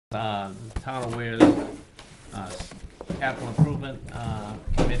Town of Ware's Capital Improvement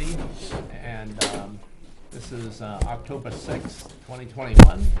Committee, and this is October 6th,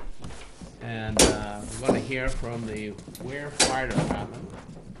 2021. And we're going to hear from the Ware Fire Department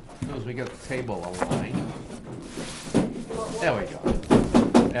as soon as we get the table aligned. There we go.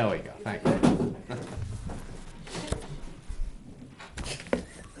 There we go. Thank you.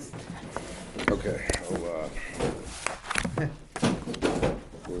 Okay,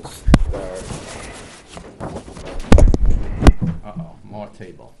 we'll start. Uh-oh, more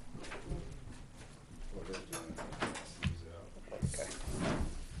table. Okay.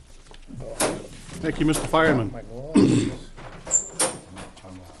 Thank you, Mr. Fireman. I'm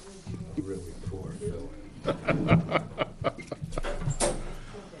a really poor fill-in.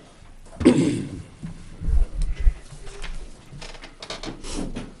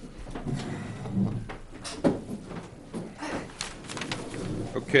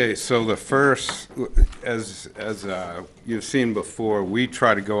 Okay, so the first, as you've seen before, we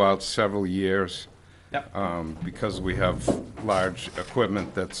try to go out several years. Yep. Because we have large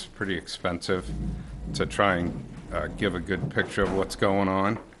equipment that's pretty expensive, to try and give a good picture of what's going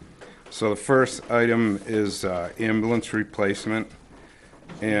on. So the first item is ambulance replacement,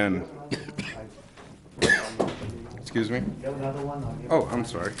 and excuse me? Oh, I'm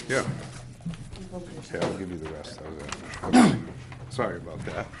sorry, yeah. Okay, I'll give you the rest of it. Okay. Sorry about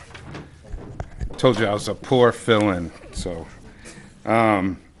that. Told you I was a poor fill-in, so.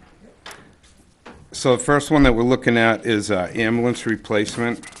 So the first one that we're looking at is ambulance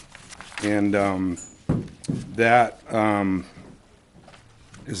replacement, and that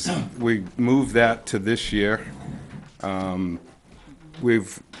we moved that to this year.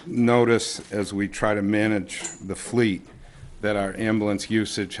 We've noticed as we try to manage the fleet that our ambulance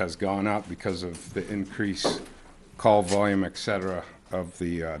usage has gone up because of the increased call volume, et cetera, of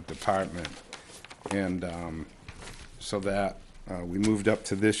the department. And so that we moved up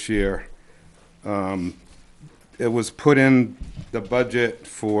to this year. It was put in the budget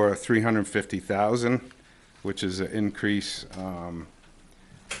for $350,000, which is an increase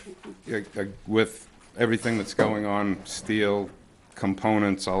with everything that's going on, steel,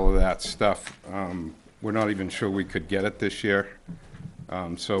 components, all of that stuff. We're not even sure we could get it this year,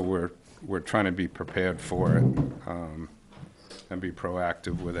 so we're trying to be prepared for it and be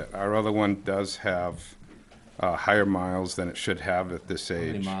proactive with it. Our other one does have higher miles than it should have at this age.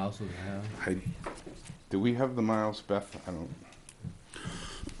 How many miles does it have? Do we have the miles, Beth? I don't.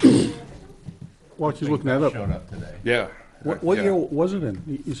 While she's looking that up, Showed up today. Yeah. what yeah. year was it in?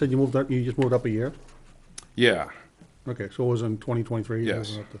 You said you moved up, you just moved up a year? Yeah, Okay, so it was in 2023?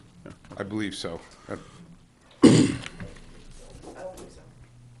 Yes. Yeah. I believe so.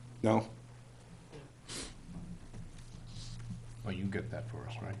 No, Oh, you get that for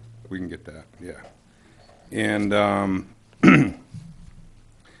us, right? we can get that. Yeah, and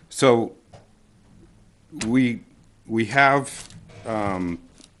so we have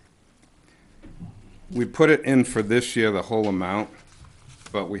we put it in for this year, the whole amount,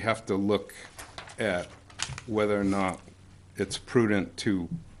 but we have to look at whether or not it's prudent to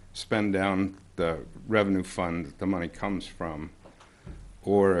spend down the revenue fund that the money comes from,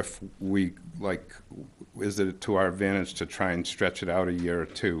 or if we, like, is it to our advantage to try and stretch it out a year or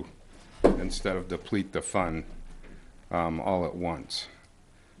two instead of deplete the fund all at once.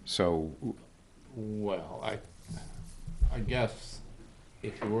 So, Well, I guess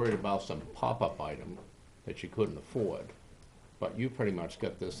if you're worried about some pop-up item that you couldn't afford, but you pretty much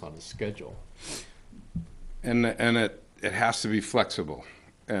got this on a schedule. and it has to be flexible,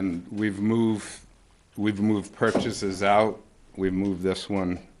 and we've moved purchases out, we've moved this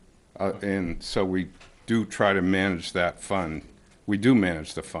one in, so we do try to manage that fund. We do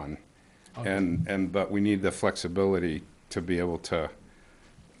manage the fund, Okay. but we need the flexibility to be able to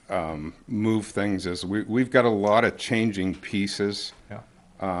move things as we've got a lot of changing pieces Yeah.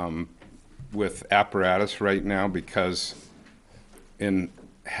 with apparatus right now, because in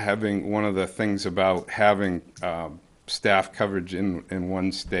having, one of the things about having staff coverage in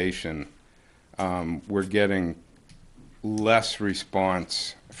one station, we're getting less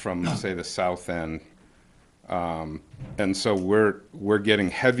response from, say, the south end. And so we're getting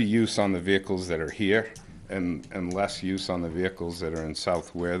heavy use on the vehicles that are here and less use on the vehicles that are in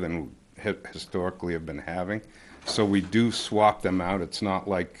South Ware than historically have been having. So we do swap them out. It's not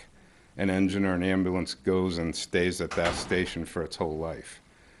like an engine or an ambulance goes and stays at that station for its whole life.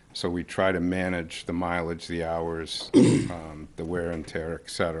 So we try to manage the mileage, the hours, the wear and tear, et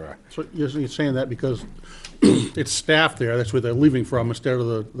cetera. So you're saying that because it's staff there, that's where they're leaving from, instead of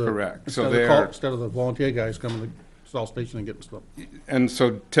the Correct. Instead So of the they're- instead of the volunteer guys coming to South Station and getting stuff. And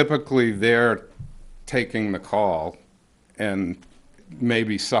so typically they're taking the call and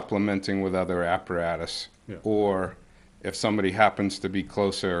maybe supplementing with other apparatus. Yeah. Or if somebody happens to be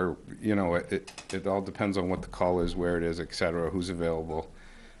closer, you know, it all depends on what the call is, where it is, et cetera, who's available.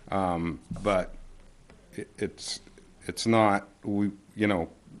 But it's not, we don't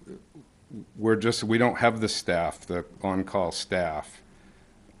have the staff, the on-call staff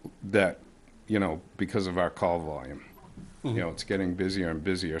that, because of our call volume. It's getting busier and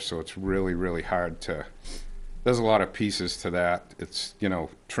busier, so it's really, really hard to, there's a lot of pieces to that. It's,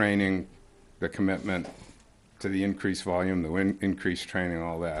 training, the commitment to the increased volume, the increased training,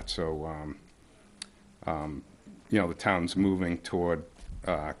 all that. So, the town's moving toward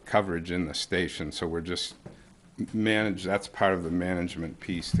coverage in the station, so we're just that's part of the management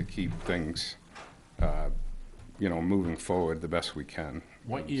piece to keep things, moving forward the best we can.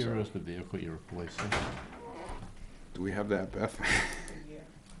 What year is the vehicle you're replacing? Do we have that, Beth?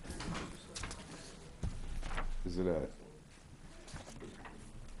 Is it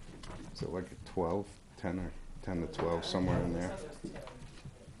like a 12, 10 or 10 to 12, somewhere in there?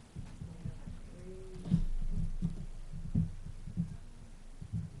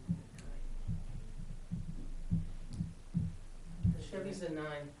 The Chevy's a 9.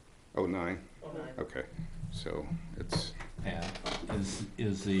 Oh, 9? Oh, 9. Okay, so it's, And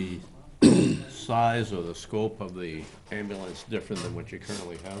is the size or the scope of the ambulance different than what you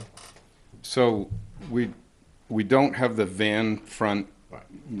currently have? so we don't have the van front,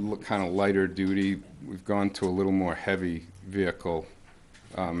 Right. kind of lighter duty. We've gone to a little more heavy vehicle,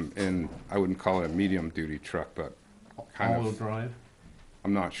 and I wouldn't call it a medium duty truck, but kind All-wheel of, drive?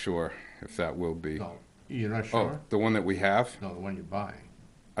 I'm not sure if that will be. No, you're not Oh, sure? the one that we have? No, the one you're buying.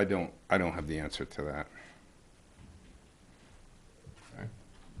 I don't have the answer to that. Okay.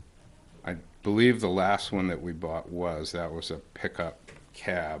 I believe the last one that we bought was a pickup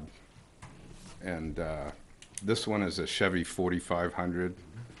cab. And this one is a Chevy 4500,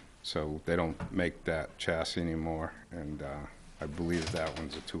 so they don't make that chassis anymore. And I believe that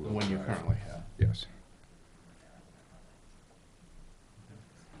one's a The two-wheel one you drive. currently have. Yes.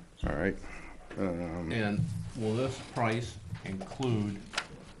 All right. And will this price include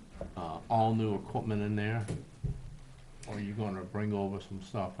all new equipment in there? Or are you gonna bring over some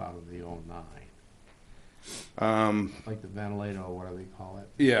stuff out of the '09? Like the ventilator or whatever you call it?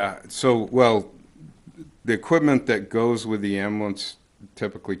 Yeah, so, well, the equipment that goes with the ambulance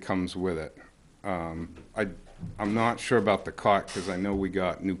typically comes with it. I'm not sure about the cot, because I know we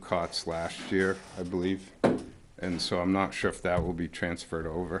got new cots last year, I believe. And so I'm not sure if that will be transferred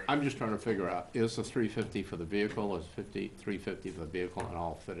over. I'm just trying to figure out, is the 350 for the vehicle, is 350 for the vehicle and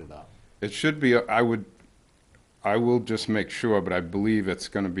all fitted up? It should be, I will just make sure, but I believe it's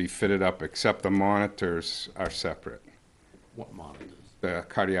gonna be fitted up, except the monitors are separate. What monitors? The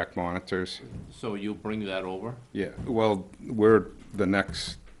cardiac monitors. So you'll bring that over? Yeah, well, the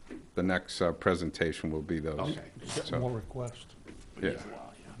next presentation will be those. Okay. So, More requests. Yeah.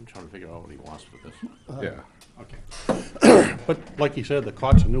 Well, yeah, I'm trying to figure out what he wants for this one. Yeah, Okay. But like you said, the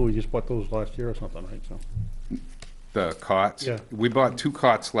cots are new, we just bought those last year or something, right, so. the cots. Yeah. We bought 2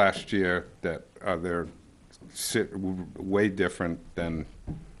 cots last year that they're way different than,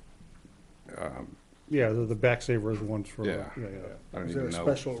 Yeah, the back savers ones for, Yeah. yeah. I don't Is there even a know.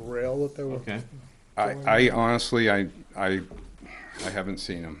 special rail that they were? Okay. I honestly, I haven't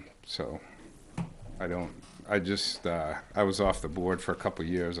seen them, so I don't, I was off the board for a couple of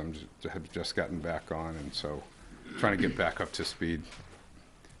years. Have just gotten back on, and so trying to get back up to speed.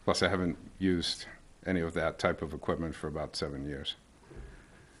 Plus, I haven't used any of that type of equipment for about 7 years.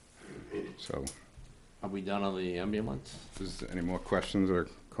 So, Are we done on the ambulance? is there any more questions or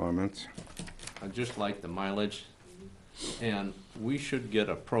comments? I just like the mileage, and we should get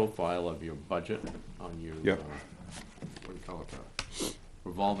a profile of your budget on your, Yep. what do you call it, the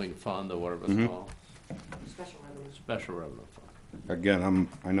revolving fund or whatever it's Mhm. called, Special revenue. special revenue fund. Again,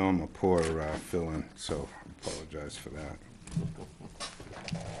 I know I'm a poor fill-in, so I apologize for that.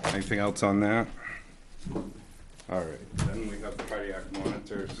 Anything else on that? All right, then we have the cardiac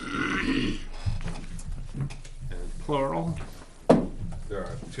monitors. And plural, There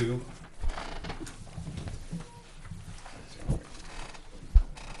are 2.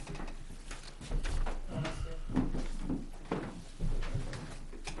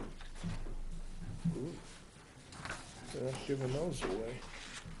 They're not giving those away.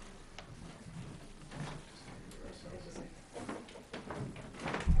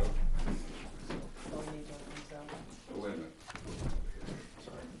 Don't need to open them. Wait a minute.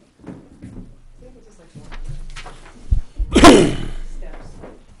 Sorry. I think it's just like one. Steps.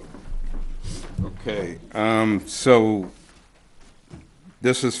 Okay, So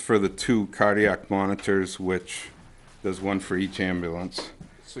this is for the 2 cardiac monitors, which there's one for each ambulance.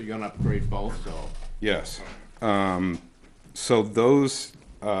 So you're gonna upgrade both, so? Yes. So those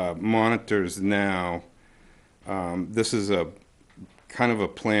monitors now, this is a kind of a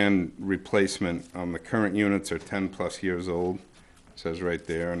planned replacement. The current units are 10+ years old, it says right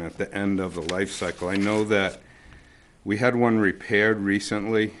there, and at the end of the life cycle. I know that we had one repaired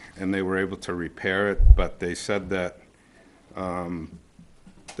recently, and they were able to repair it, but they said that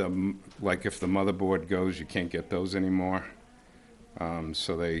like if the motherboard goes, you can't get those anymore.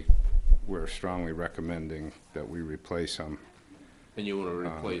 So they were strongly recommending that we replace them. And you want to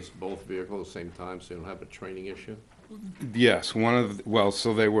replace both vehicles at the same time, so you don't have a training issue? Yes, well,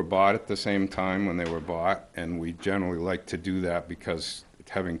 so they were bought at the same time when they were bought, and we generally like to do that because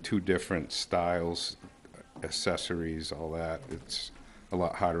having 2 different styles, accessories, all that, it's a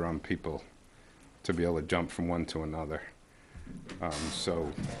lot harder on people to be able to jump from one to another.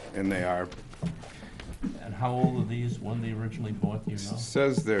 And they are, And how old are these, when they originally bought, do you know?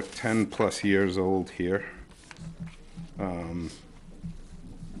 says they're 10+ years old here.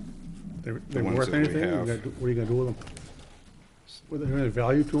 They ones worth that we anything? have. What are you gonna do with them? Were there any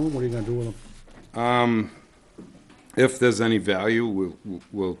value to them? What are you gonna do with them? If there's any value,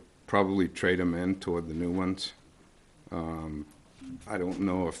 we'll probably trade them in toward the new ones. I don't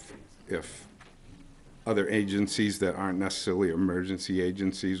know if other agencies that aren't necessarily emergency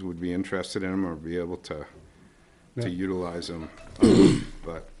agencies would be interested in them or be able to Yeah. utilize them.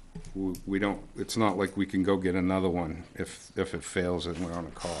 But we don't, it's not like we can go get another one if it fails and we're on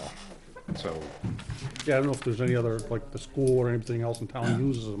a call. So, Yeah, I don't know if there's any other, like the school or anything else in town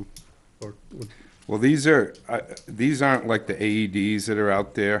uses them, or, well, these aren't like the AEDs that are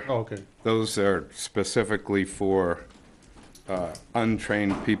out there. oh, okay. Those are specifically for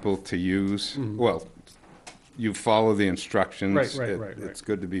untrained people to use. Well, you follow the instructions. Right. It's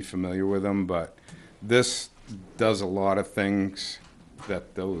good to be familiar with them, but this does a lot of things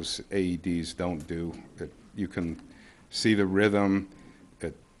that those AEDs don't do. You can see the rhythm.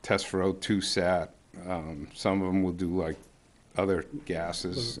 It tests for O2 sat. Some of them will do like other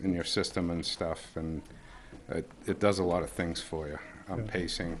gases in your system and stuff, and it does a lot of things for you.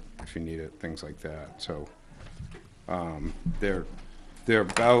 Pacing, if you need it, things like that. So they're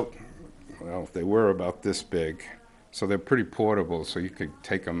about, well, they were about this big, so they're pretty portable. So you could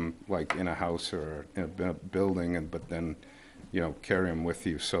take them like in a house or in a building, but then carry them with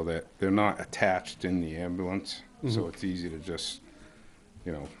you, so that they're not attached in the ambulance. So it's easy to just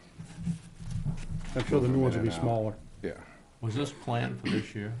I'm sure the new ones will be in and out. smaller. Yeah, Was this planned for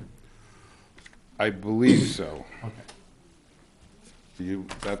this year? I believe so. Okay.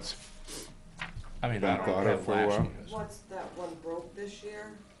 That's I mean, Been I don't thought know of if for a last while? year's. Once that one broke this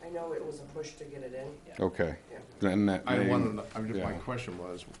year, I know it was a push to get it in. okay. Yeah. Then that I may- wanted, my yeah. question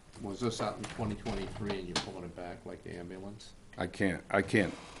was this out in 2023 and you're pulling it back like the ambulance? I can't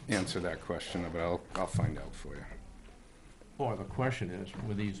answer that question, but I'll find out for you. Or the question is,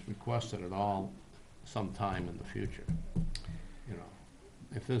 were these requested at all sometime in the future?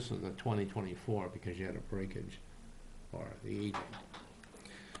 If this is a 2024 because you had a breakage or the aging.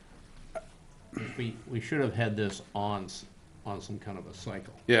 We should have had this on some kind of a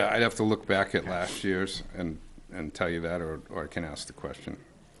cycle. Yeah, I'd have to look back at last year's and tell you that, or I can ask the question.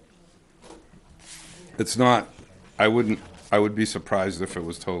 It's not, I would be surprised if it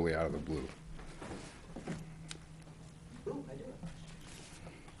was totally out of the blue. Ooh, I do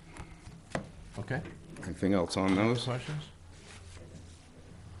it. Okay? Anything else on Other those? questions?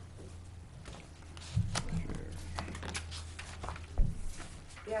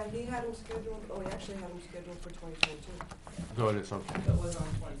 Yeah, he had him scheduled, he actually had him scheduled for 2022. So it is okay. It was on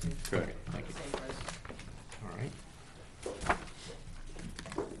 22. Good. Okay, thank you. Same price. All right.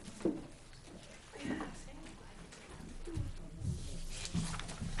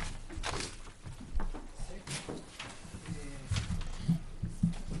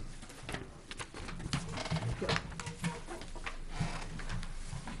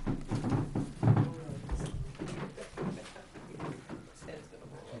 His head's gonna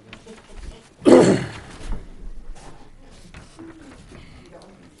blow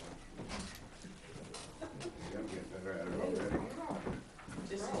up.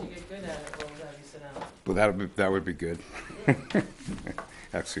 Just as you get good at it, we'll have you sit down. Well, that would be good.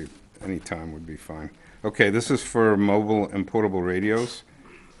 Actually, any time would be fine. Okay, this is for mobile and portable radios.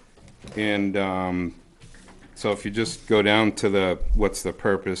 And so if you just go down to what's the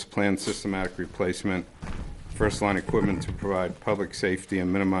purpose, planned systematic replacement, first line equipment to provide public safety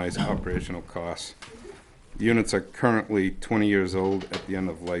and minimize operational costs. The units are currently 20 years old at the end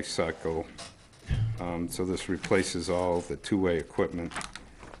of life cycle. So this replaces all the two-way equipment.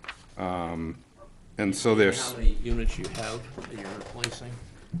 And so there's, How many units you have that you're replacing?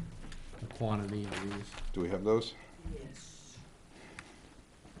 The quantity of these? do we have those? Yes.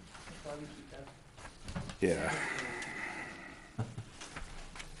 Probably keep that. Yeah.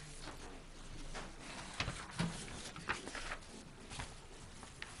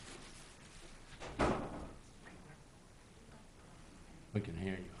 We can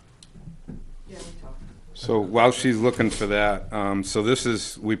hear you. Yeah, we talked. So while she's looking for that, so this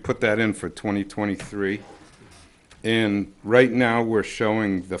is, we put that in for 2023. And right now, we're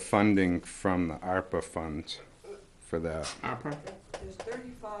showing the funding from the ARPA funds for that. ARPA? There's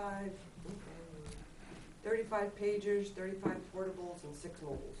 35 pagers, 35 portables, and 6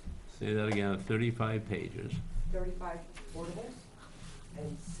 mobiles. Say that again, 35 pages. 35 portables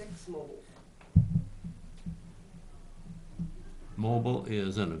and 6 mobiles. Mobile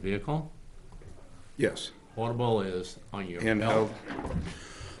is in a vehicle. Yes. Portable is on your Handheld, belt.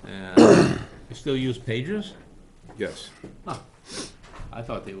 And you still use pagers? yes. Huh. I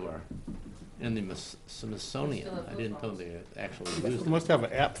thought they were in the Smithsonian. I didn't know they actually used You them. must have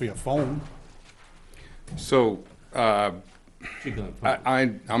an app for your phone. So She can put-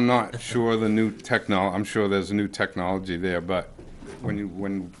 I'm not sure the new I'm sure there's new technology there, but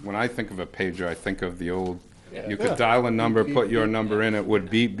when I think of a pager, I think of the old, you could Yeah. dial a number, put your number in, it would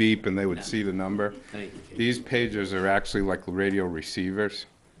beep beep, and they would see the number. Thank you. These pagers are actually like radio receivers,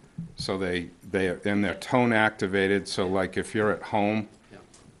 so they're tone activated, so like if you're at home Yeah.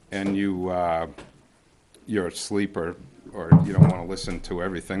 and you're asleep or you don't want to listen to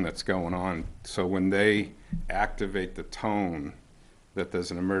everything that's going on, so when they activate the tone that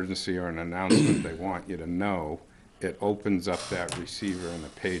there's an emergency or an announcement they want you to know, it opens up that receiver in the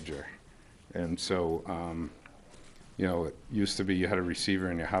pager. And so, it used to be you had a receiver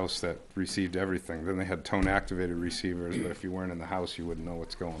in your house that received everything. Then they had tone-activated receivers, but if you weren't in the house, you wouldn't know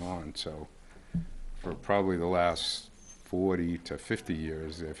what's going on. So for probably the last 40 to 50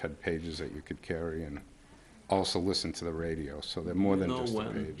 years, they've had pages that you could carry and also listen to the radio. So they're more than You know just a when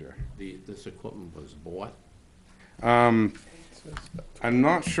pager. this equipment was bought? I'm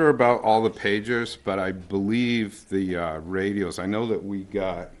not sure about all the pagers, but I believe the radios, I know that we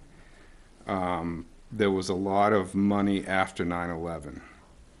got, there was a lot of money after 9/11,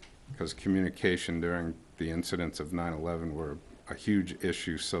 because communication during the incidents of 9/11 were a huge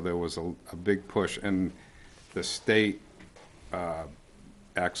issue, so there was a big push, and the state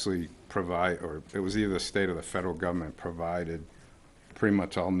actually or it was either the state or the federal government provided pretty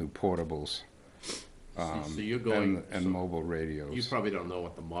much all new portables. So you're going, And so mobile radios. you probably don't know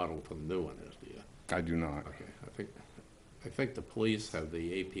what the model for the new one is, do you? I do not. Okay, I think the police have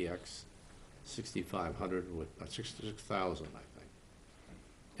the APX 6500 with 66,000, I think.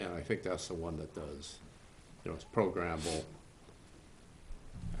 And I think that's the one that does, it's programmable.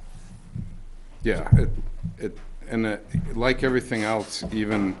 Yeah, like everything else,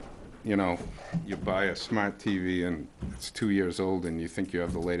 even, you buy a smart TV and it's 2 years old and you think you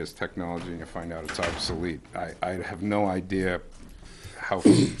have the latest technology and you find out it's obsolete. I have no idea how,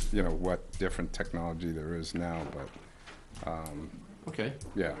 what different technology there is now, but, Okay.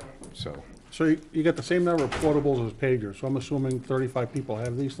 yeah, so. So you got the same number of portables as pagers, so I'm assuming 35 people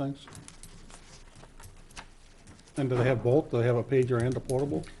have these things? And do they have both? Do they have a pager and a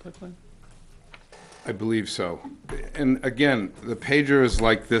portable type thing? I believe so. And again, the pager is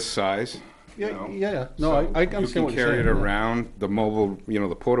like this size. Yeah. No, I So understand what you're saying. you can carry it yeah. around. The mobile,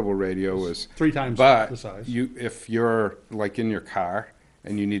 the portable radio is 3 times But the size. if you're like in your car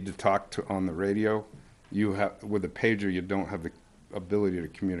and you need to talk on the radio, with a pager, you don't have the ability to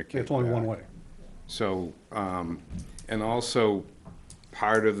communicate. It's only back. one way. So, and also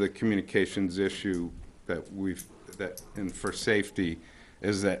part of the communications issue and for safety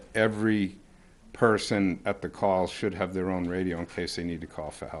is that every person at the call should have their own radio in case they need to call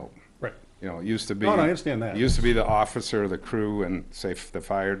for help. Right. It used to be. No, I understand that. It used to be the officer or the crew and say the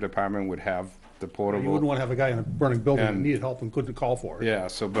fire department would have the portable. You wouldn't want to have a guy in a burning building that And- needed help and couldn't call for it. Yeah,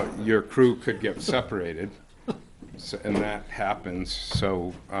 but your crew could get separated, and that happens,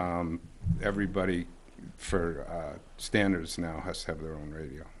 so, everybody for, standards now has to have their own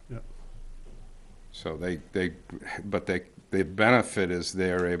radio. Yeah. So the benefit is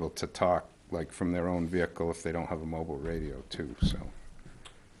they're able to talk, like, from their own vehicle if they don't have a mobile radio too, so.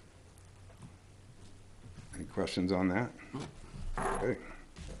 Any questions on that? Okay.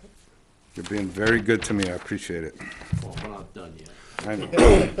 You're being very good to me, I appreciate it. Well, we're not done yet. I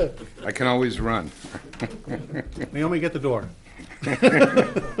know. I can always run. Naomi, get the door. That's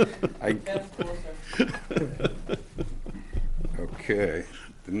closer. Okay,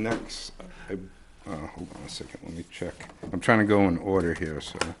 the next, second, let me check. I'm trying to go in order here,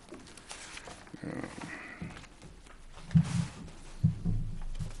 so.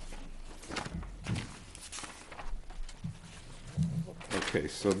 Okay,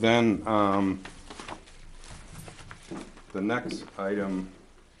 so then, the next item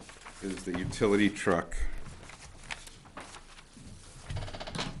is the utility truck,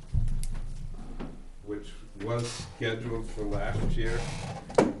 which was scheduled for last year,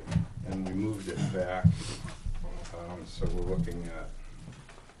 and we moved it back. So we're looking at,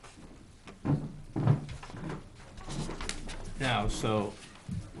 Now, so,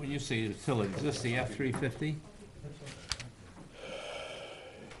 when you say utility, is this the F-350?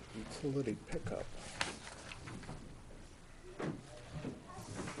 Utility pickup.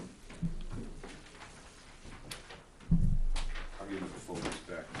 I'll give you the full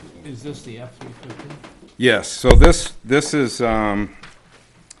spec. Is this the F-350? Yes, so this is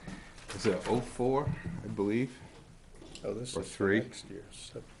it '04, I believe? Oh, this Or is for three. next year.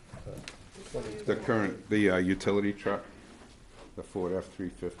 uh, 2020. The current, the utility truck, the Ford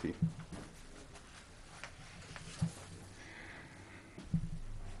F-350.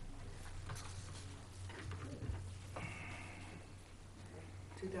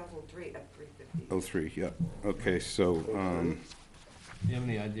 2003 F-350. '03, yeah. Okay, so, Do you have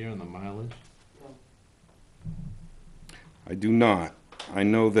any idea on the mileage? I do not. I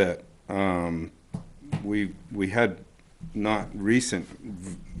know that we had not recent,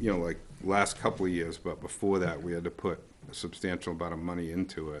 like last couple of years, but before that, we had to put a substantial amount of money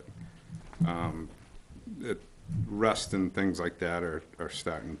into it. Rust and things like that are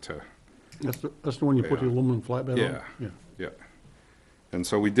starting to, That's the one you put the Yeah. aluminum flatbed on? Yeah. yeah. And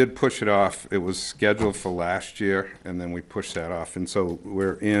so we did push it off. It was scheduled for last year, and then we pushed that off. And so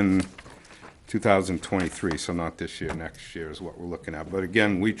we're in 2023, so not this year, next year is what we're looking at. But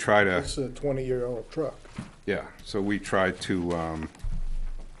again, we try to, This is a 20-year-old truck. yeah, so we try to,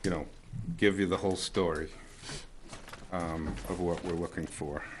 give you the whole story of what we're looking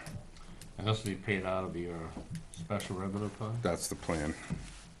for. It has to be paid out of your special revenue fund? That's the plan.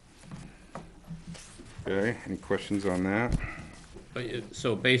 Okay, any questions on that? But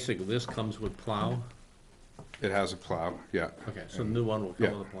so basically, this comes with plow? It has a plow, yeah. Okay, so the new one will come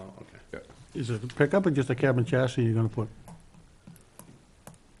Yeah. with a plow, okay. Yeah. Is it a pickup or just a cabin chassis you're gonna put?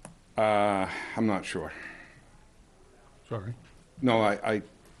 I'm not sure. Sorry. No, I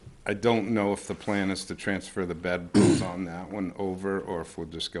don't know if the plan is to transfer the beds on that one over, or if we'll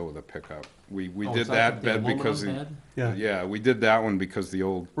just go with a pickup. We Oh, did is that the bed aluminum because, bed? Yeah. yeah, we did that one because the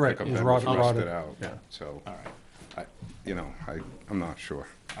old Right, pickup it's bed was rotted. rusted out. Yeah. So, All right. I'm not sure.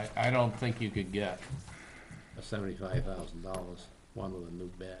 I don't think you could get a $75,000 one with a new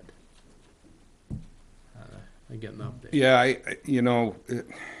bed. I get an update. Yeah,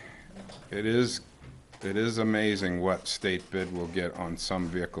 it is amazing what state bid will get on some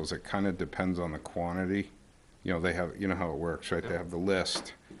vehicles. It kind of depends on the quantity. They have, how it works, right? They have the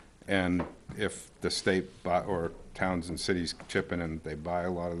list, and if the state or towns and cities chip in and they buy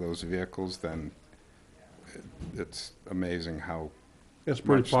a lot of those vehicles, then it's amazing how, It's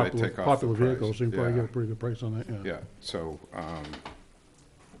pretty much they popular, take off popular the price. vehicle, so you can probably Yeah. get a pretty good price on that, yeah. yeah, so,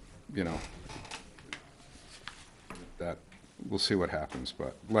 that, we'll see what happens,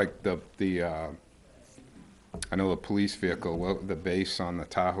 but like I know the police vehicle, well, the base on the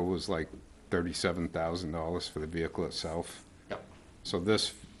Tahoe was like $37,000 for the vehicle itself. Yep. So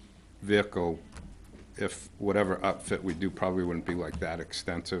this vehicle, if whatever upfit we do, probably wouldn't be like that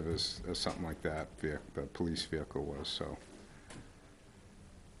extensive as something like that, the police vehicle was, so.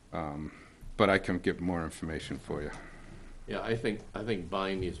 But I can give more information for you. Yeah, I think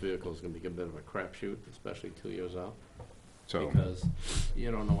buying these vehicles is gonna be a bit of a crapshoot, especially 2 years out, So, because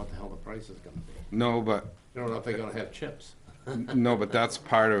you don't know what the hell the price is gonna be. no, but, You don't know if they're gonna have chips. no, but that's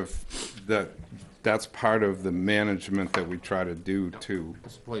part of the management that we try to do to,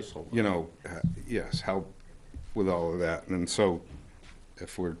 It's a placeholder. yes, help with all of that. And so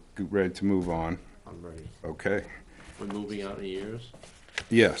if we're ready to move on, I'm ready. okay. We're moving out in years.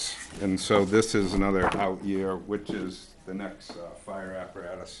 Yes, and so this is another out year, which is the next fire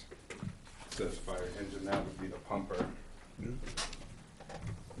apparatus. It says fire engine, that would be the pumper.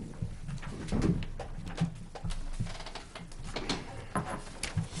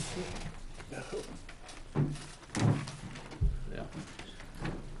 Yeah.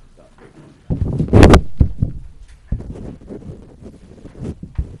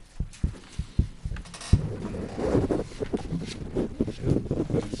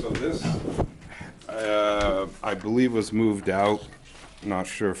 And so this, I believe was moved out, not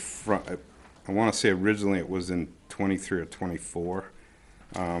sure, I want to say originally it was in '23 or '24,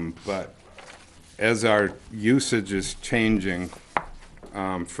 but as our usage is changing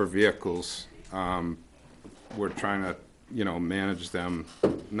for vehicles, we're trying to, manage them,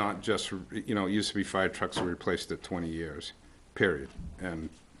 not just, it used to be fire trucks were replaced at 20 years, period. And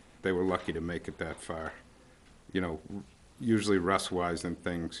they were lucky to make it that far. Usually rust-wise and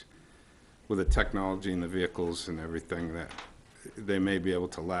things, with the technology in the vehicles and everything, that they may be able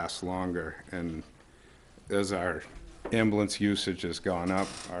to last longer. And as our ambulance usage has gone up,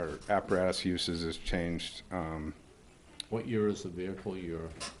 our apparatus usage has changed. What year is the vehicle you're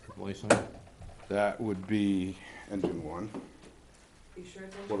replacing? That would be engine 1. You sure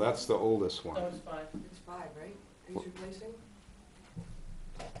it's Well, that's the oldest one. It's 5, right? He's replacing?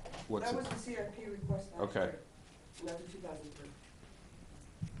 What's That it? was the CIP request last Okay. year. Another 2003.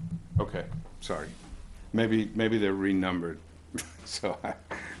 Okay, sorry. Maybe they're renumbered, so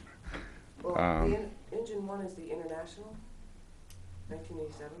Well, Um, engine 1 is the International,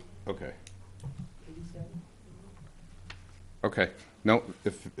 1987. okay. 87? Okay, no,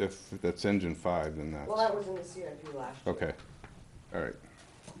 if that's engine 5, then Well, that's, that was in the CIP last year. okay, all right.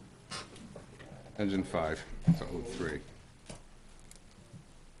 Engine 5, so 03.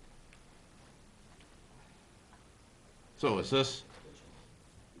 So is this,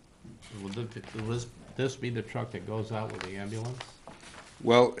 will this be the truck that goes out with the ambulance?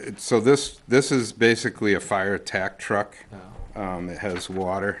 Well, so this is basically a fire attack truck. No. It has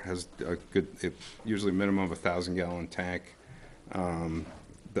water, has a good, usually minimum of 1,000-gallon tank.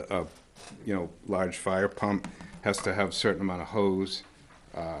 Large fire pump, has to have a certain amount of hose,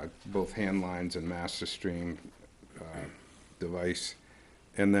 both hand lines and master stream device.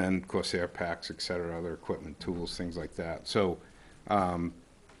 And then, of course, air packs, et cetera, other equipment, tools, things like that. So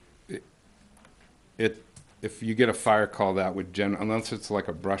if you get a fire call, that would unless it's like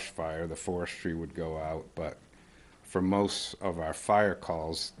a brush fire, the forestry would go out. But for most of our fire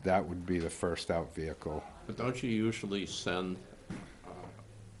calls, that would be the first out vehicle. But don't you usually send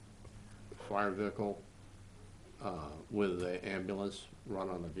a fire vehicle with the ambulance run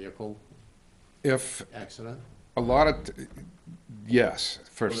on the vehicle If accident? a lot of, yes,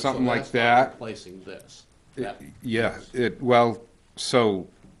 for So something like that's not that, replacing this. yeah, well, so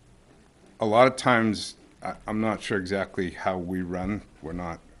a lot of times, I'm not sure exactly how we run.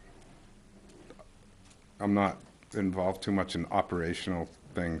 I'm not involved too much in operational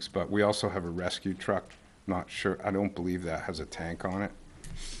things, but we also have a rescue truck. Not sure, I don't believe that has a tank on it.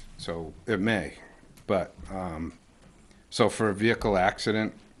 So it may, but, so for a vehicle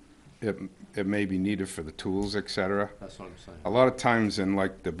accident, it may be needed for the tools, et cetera. That's what I'm saying. A lot of times in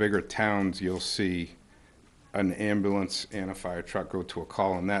like the bigger towns, you'll see an ambulance and a fire truck go to a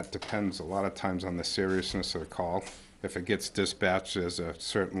call, and that depends a lot of times on the seriousness of the call. If it gets dispatched as a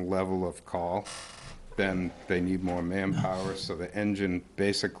certain level of call, then they need more manpower, so the engine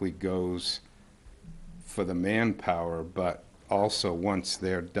basically goes for the manpower, but also once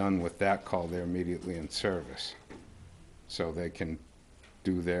they're done with that call, they're immediately in service. So they can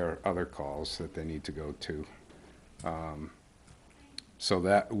do their other calls that they need to go to. So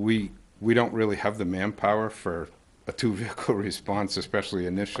that we don't really have the manpower for a 2-vehicle response, especially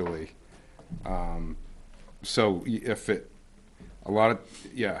initially. So if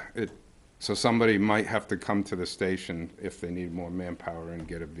so somebody might have to come to the station if they need more manpower and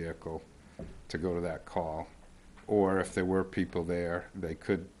get a vehicle to go to that call. Or if there were people there, they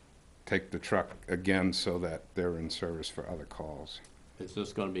could take the truck again so that they're in service for other calls. Is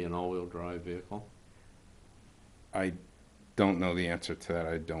this gonna be an all-wheel drive vehicle? I don't know the answer to that.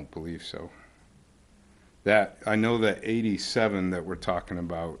 I don't believe so. I know that 87 that we're talking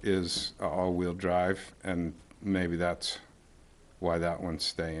about is a all-wheel drive, and maybe that's why that one's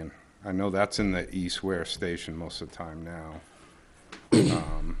staying. I know that's in the East Ware station most of the time now.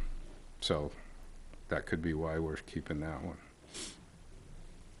 So that could be why we're keeping that one.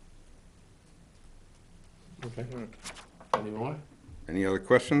 Okay. Any more? Any other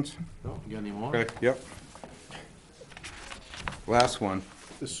questions? No, you got any more? Okay, yep. Last one.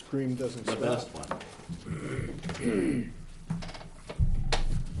 The scream doesn't The stop. best one.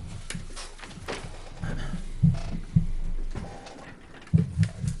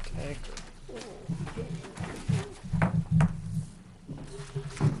 Tanker.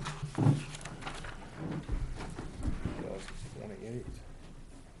 2028.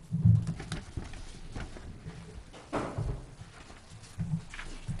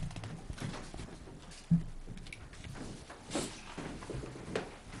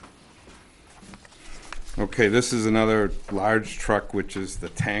 Okay, this is another large truck, which is the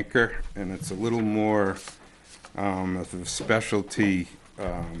tanker, and it's a little more of a specialty.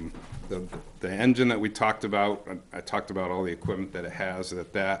 The engine that we talked about, I talked about all the equipment that it has,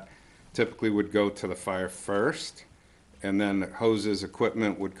 that typically would go to the fire first, and then hoses,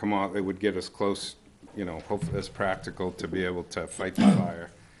 equipment would come out, it would get as close, you know, hopefully as practical to be able to fight the fire,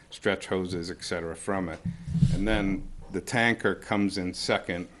 stretch hoses, et cetera, from it. And then the tanker comes in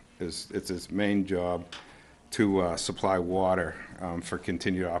second, it's its main job to supply water for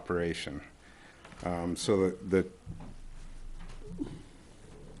continued operation. So the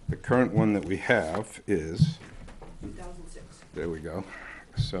current one that we have is, 2006. there we go.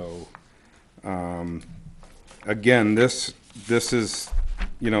 So, again, this is,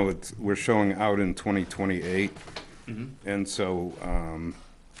 you know, we're showing out in 2028. And so,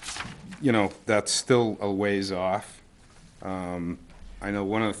 you know, that's still a ways off. I know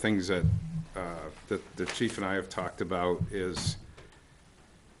one of the things that the chief and I have talked about is,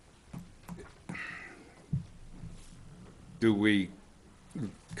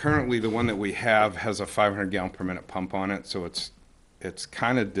 currently the one that we have has a 500 gallon per minute pump on it, so it's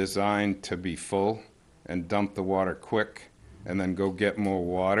kind of designed to be full and dump the water quick and then go get more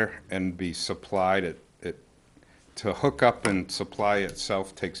water and be supplied. To hook up and supply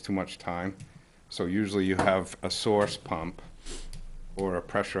itself takes too much time. So usually you have a source pump or a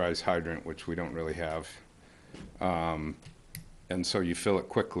pressurized hydrant, which we don't really have. And so you fill it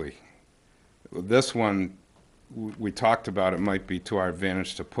quickly. This one, we talked about, it might be to our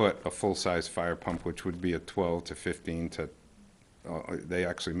advantage to put a full-size fire pump, which would be a 12 to 15 to, they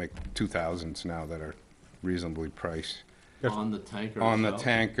actually make 2000s now that are reasonably priced. On the tanker On the itself?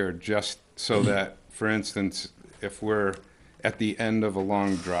 tanker, just so that, for instance, if we're at the end of a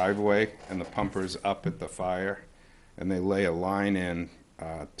long driveway and the pumper's up at the fire and they lay a line in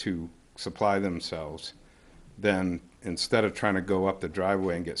to supply themselves, then instead of trying to go up the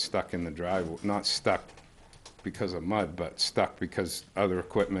driveway and get stuck in the driveway, not stuck because of mud, but stuck because other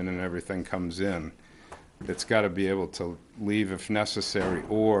equipment and everything comes in, it's got to be able to leave if necessary,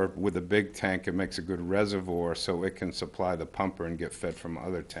 or with a big tank, it makes a good reservoir so it can supply the pumper and get fed from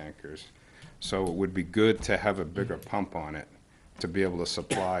other tankers. So it would be good to have a bigger pump on it to be able to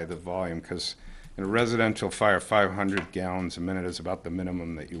supply the volume, because in a residential fire, 500 gallons a minute is about the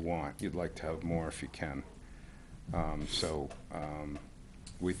minimum that you want. You'd like to have more if you can.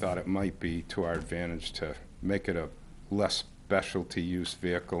 We thought it might be to our advantage to make it a less specialty use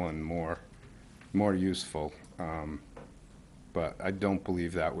vehicle and more useful. But I don't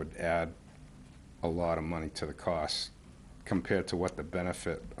believe that would add a lot of money to the cost compared to what the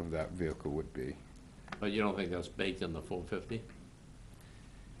benefit of that vehicle would be. But you don't think that's baked in the full 50?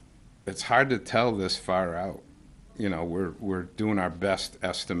 It's hard to tell this far out. You know, we're doing our best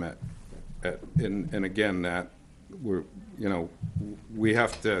estimate and again, that we're, you know,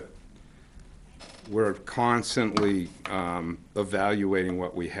 we're constantly evaluating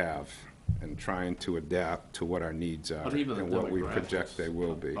what we have and trying to adapt to what our needs are But even the and what we project they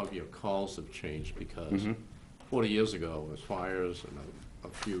will be. Of your calls have changed because 40 years ago, it was fires and a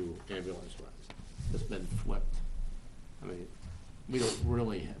few ambulance runs. It's been flipped. I mean, we don't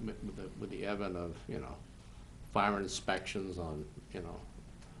really, with the advent of, you know, fire inspections on, you know,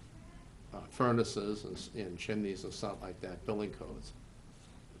 furnaces and chimneys and stuff like that, building codes,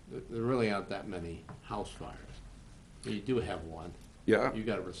 there really aren't that many house fires. You do have one. Yeah, You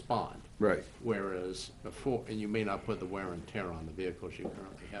gotta respond. right. Whereas before, and you may not put the wear and tear on the vehicles you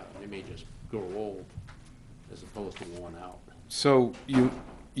currently have. They may just grow old as opposed to worn out. So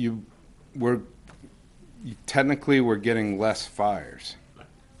technically we're getting less fires,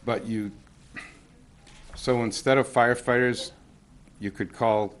 but so instead of firefighters, you could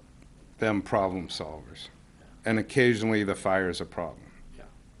call them problem solvers. And occasionally the fire is a problem. Yeah.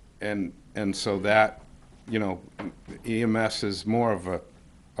 And so that, you know, EMS is more of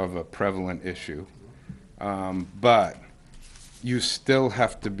a prevalent issue. But you still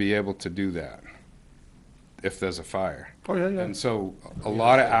have to be able to do that if there's a fire. Oh, yeah, yeah. And so a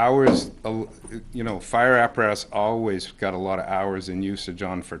lot of hours, you know, fire apparatus always got a lot of hours in usage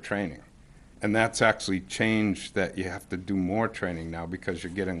on for training. And that's actually changed, that you have to do more training now because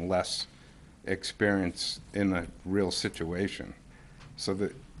you're getting less experience in a real situation. So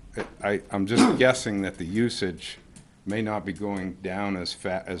that I'm just guessing that the usage may not be going down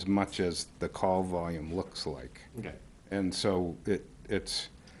as much as the call volume looks like. Okay. And so it's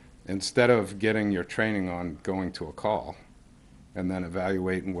instead of getting your training on going to a call and then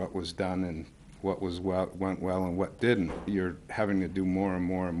evaluating what was done and what went well and what didn't, you're having to do more and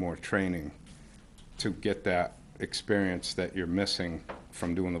more and more training to get that experience that you're missing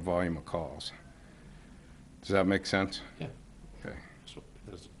from doing the volume of calls. Does that make sense? Yeah. Okay. So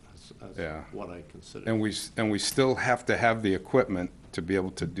that's Yeah. what I consider. And we still have to have the equipment to be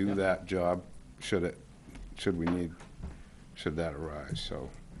able to do that job should that arise. So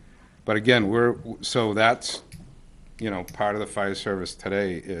But again, so that's, part of the fire service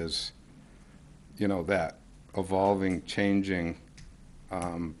today is, that evolving, changing.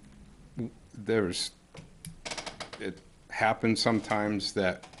 It happens sometimes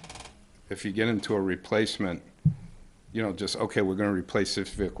that if you get into a replacement, just, okay, we're gonna replace this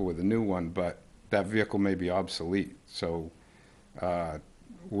vehicle with a new one, but that vehicle may be obsolete. So,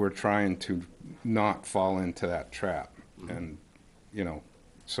 we're trying to not fall into that trap. And,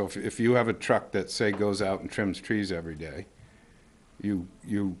 so if you have a truck that, say, goes out and trims trees every day, you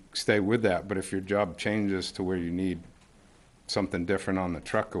stay with that. But if your job changes to where you need something different on the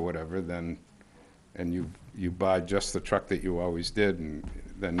truck or whatever, then, and you buy just the truck that you always did, and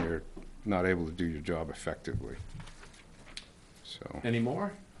then you're not able to do your job effectively. So Any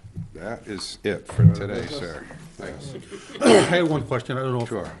more? that is it for today, sir. Thanks. I had one question, I don't know if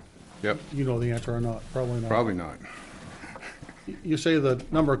Sure. Yep, you know the answer or not, probably not. probably not. You say the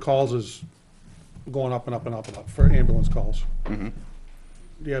number of calls is going up and up and up and up for ambulance calls. Mm-hmm.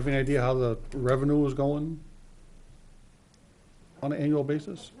 Do you have any idea how the revenue is going on an annual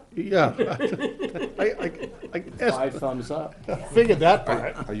basis? Yeah. I guess, 5 thumbs up. figured that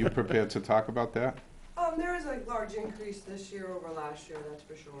part. Are you prepared to talk about that? There is a large increase this year over last year, that's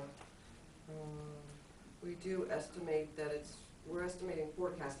for sure. We do estimate that we're estimating,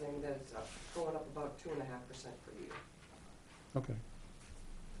 forecasting that it's going up about 2.5% per year. Okay,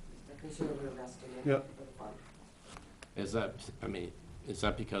 A conservative estimate Yeah. for the fund. Is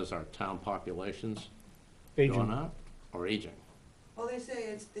that because our town population's aging. going up or aging? Well, they say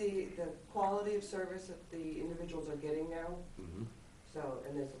it's the quality of service that the individuals are getting now, Mhm. so,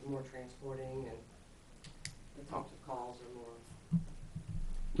 and there's more transporting and the types of calls are more.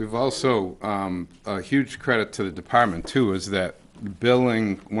 We've also, a huge credit to the department too, is that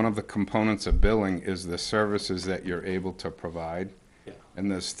billing, one of the components of billing is the services that you're able to provide. Yeah.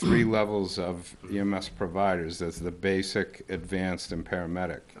 And there's 3 levels of EMS providers. There's the basic, advanced, and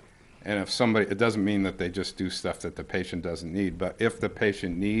paramedic. And if somebody, it doesn't mean that they just do stuff that the patient doesn't need, but if the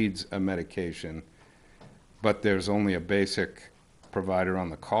patient needs a medication, but there's only a basic provider on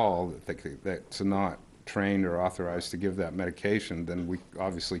the call that's not trained or authorized to give that medication, then we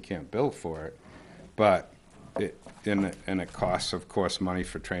obviously can't bill for it. But and it costs, of course, money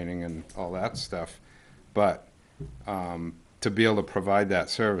for training and all that stuff. But to be able to provide that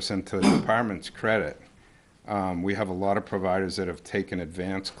service, and to the department's credit, we have a lot of providers that have taken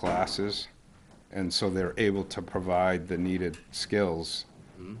advanced classes, and so they're able to provide the needed skills.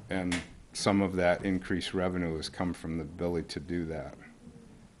 And some of that increased revenue has come from the ability to do that.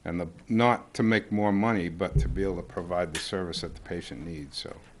 And not to make more money, but to be able to provide the service that the patient needs,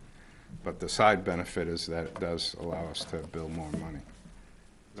 so. But the side benefit is that it does allow us to bill more money.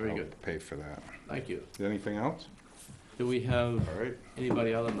 Very to good. help pay for that. Thank you. Anything else? Do we have All right.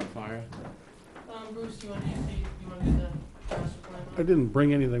 anybody other than the fire? Bruce, you want to do the master plan? I didn't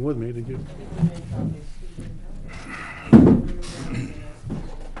bring anything with me, did you? I think we made copies.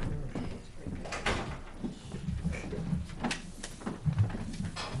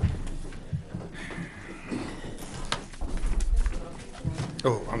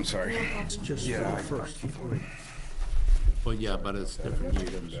 Oh, I'm sorry. It's just for the first three. Well, yeah, but it's different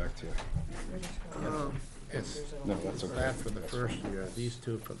years. Back to you. It's No, that's okay. that for the first year, these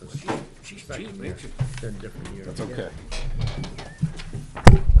two for the second year. They're different years. That's okay.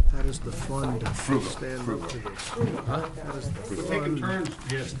 How does the fund stand up to this? How does the Taking fund turns,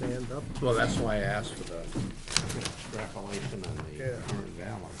 yes. stand up? Well, that's why I asked for the extrapolation and the Yeah. current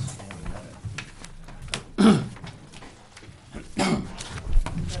balance.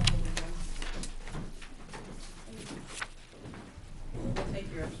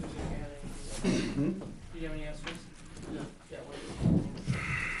 Take your extras if you have any. Do you have any extras? No. Yeah, what?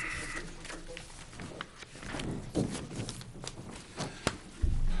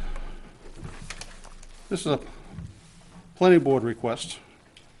 This is a planning board request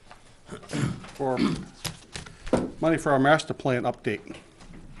for money for our master plan update.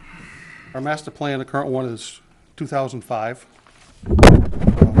 Our master plan, the current one is 2005.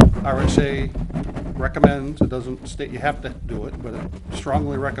 RSA recommends, it doesn't state you have to do it, but it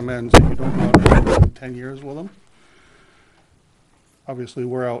strongly recommends that you don't go out more than 10 years with them. Obviously,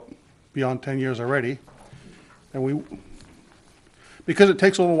 we're out beyond 10 years already. And because it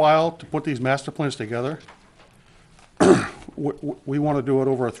takes a little while to put these master plans together, we want to do it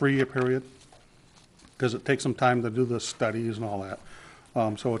over a 3-year period, because it takes some time to do the studies and all that.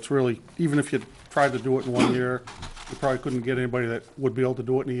 So it's really, even if you tried to do it in 1 year, you probably couldn't get anybody that would be able to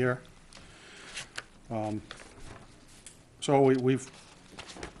do it in a year. So we've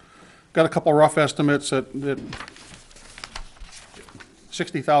got a couple rough estimates that 60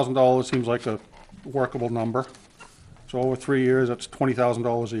 $60,000 seems like a workable number. So over 3 years, that's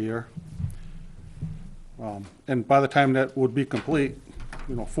 $20,000 a year. And by the time that would be complete,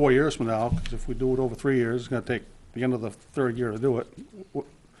 4 years from now, because if we do it over 3 years, it's gonna take the end of the third year to do it.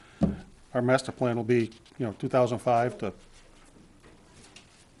 Our master plan will be, 2005 to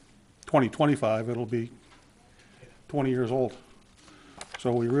 2025, it'll be 20 years old.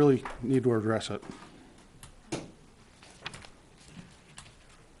 So we really need to address it.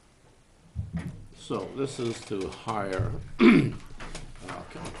 So this is to hire a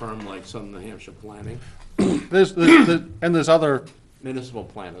firm like Southern New Hampshire Planning, There's other, municipal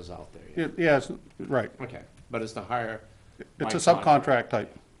planners out there. yeah, it's, right. Okay, but it's to hire. It's a my subcontract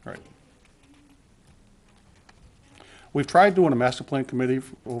type, right. We've tried doing a master plan committee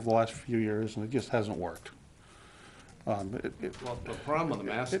over the last few years, and it just hasn't worked. Well, the problem with the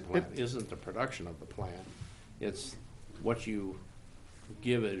master plan isn't the production of the plan, it's what you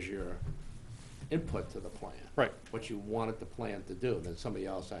give as your input to the plan. Right. What you wanted the plan to do, then somebody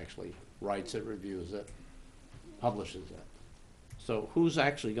else actually writes it, reviews it, publishes it. So who's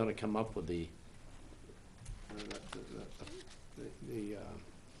actually gonna come up with the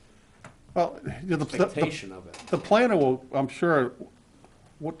Well, expectation of it? the planner will, I'm sure,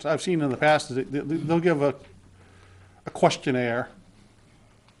 what I've seen in the past is they'll give a questionnaire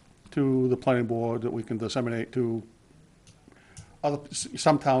to the planning board that we can disseminate to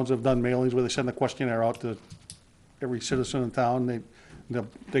some towns have done mailings where they send a questionnaire out to every citizen in town.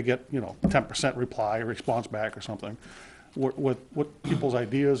 They get, 10% reply, response back or something, what people's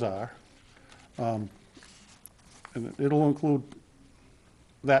ideas are. And it'll include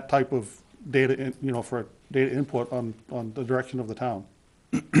that type of data, for data input on the direction of the town.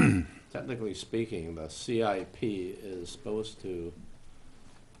 Technically speaking, the CIP is supposed to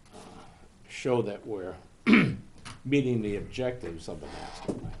show that we're meeting the objectives of the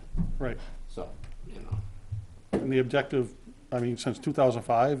master plan. Right. So, And the objective, since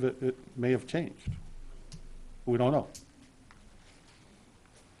 2005, it may have changed. We don't know.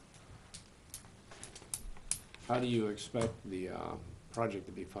 how do you expect the project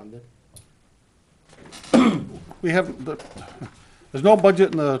to be funded? We have, there's no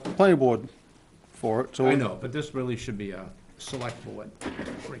budget in the planning board for it, so. I know, but this really should be a select board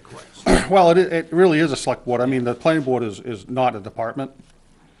request. Well, it really is a select board. The planning board is not a department.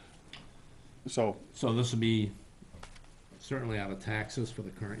 So, So this would be certainly out of taxes for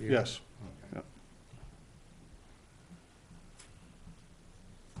the current year? yes. Okay. Yep.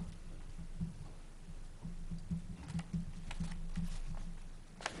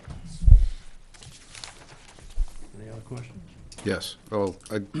 Any other questions? Yes, well,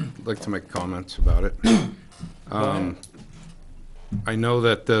 I'd like to make comments about it. I know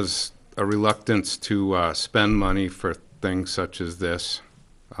that there's a reluctance to spend money for things such as this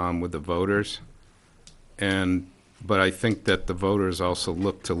with the voters. But I think that the voters also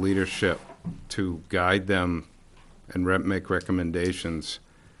look to leadership to guide them and make recommendations.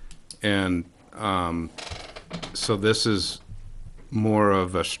 And so this is more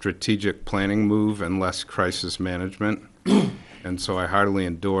of a strategic planning move and less crisis management. And so I heartily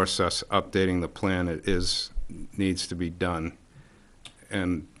endorse us updating the plan. It needs to be done.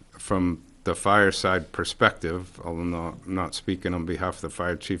 And from the fireside perspective, although I'm not speaking on behalf of the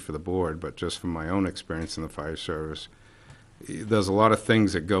fire chief or the board, but just from my own experience in the fire service, there's a lot of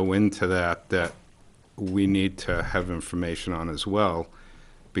things that go into that we need to have information on as well,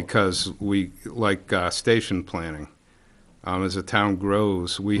 because we, like station planning, as the town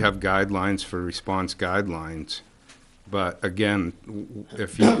grows, we have guidelines for response guidelines. But again,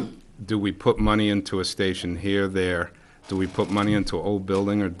 do we put money into a station here, there? Do we put money into an old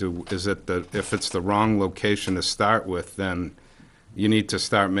building, or if it's the wrong location to start with, then you need to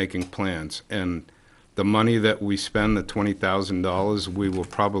start making plans. And the money that we spend, the $20,000, we will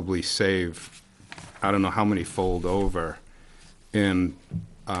probably save, I don't know how many fold over in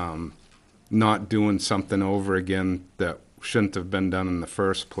not doing something over again that shouldn't have been done in the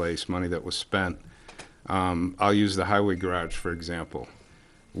first place, money that was spent. I'll use the highway garage, for example.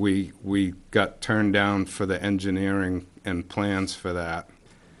 We got turned down for the engineering and plans for that.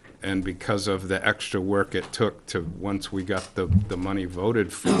 And because of the extra work it took to, once we got the money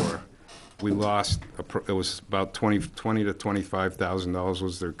voted for, we lost, it was about $20,000 to $25,000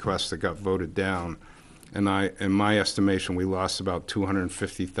 was the request that got voted down. And in my estimation, we lost about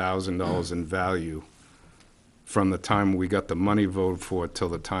 $250,000 in value from the time we got the money voted for till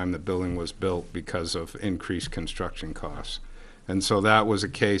the time the building was built because of increased construction costs. And so that was a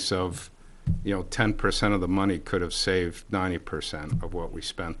case of, 10% of the money could have saved 90% of what we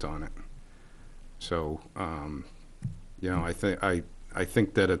spent on it. So, I think I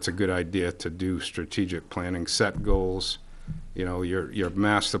think that it's a good idea to do strategic planning, set goals. You know, your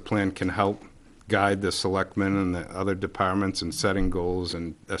master plan can help guide the selectmen and the other departments in setting goals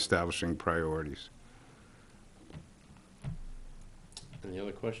and establishing priorities. Any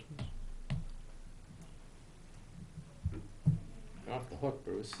other questions? Off the hook,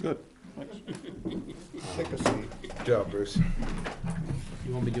 Bruce. Good. Take a seat. Good job, Bruce.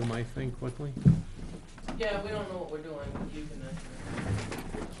 You want me to do my thing quickly? Yeah, we don't know what we're doing, you can,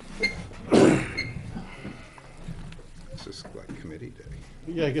 This is like committee day.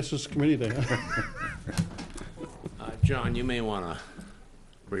 Yeah, I guess it's committee day, huh? John, you may want to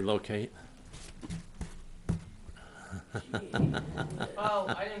relocate. oh,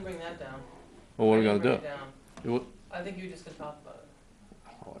 I didn't bring that down. Well, what are we I going didn't to bring do? it down. I think you're just gonna talk about it.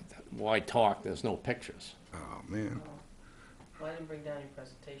 Why talk? There's no pictures. Oh, man. Well, I didn't bring down your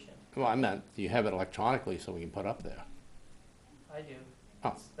presentation. Well, I meant, you have it electronically so we can put up there. I do.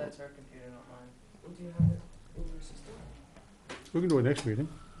 Oh. That's her computer, not mine. Do you have it in your system? We can do it next meeting.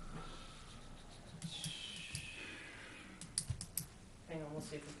 Hang on, we'll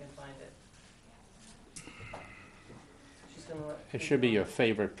see if we can find it. She's gonna let. It should be your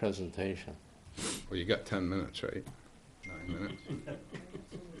favorite presentation. Well, you got 10 minutes, right? 9 minutes?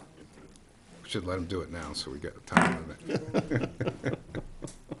 We should let him do it now, so we get a time limit.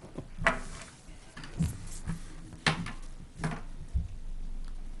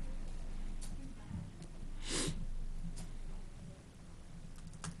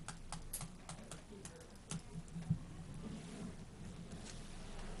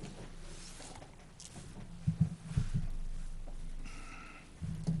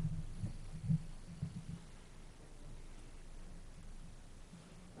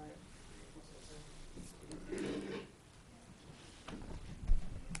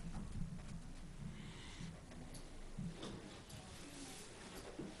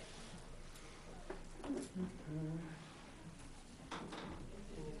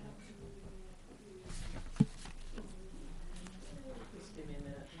 Just give me a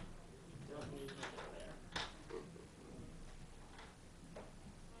minute. Don't need to go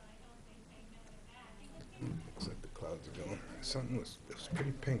there. Looks like the clouds are going. The sun was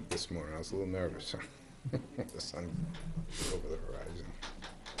pretty pink this morning. I was a little nervous. The sun over the horizon.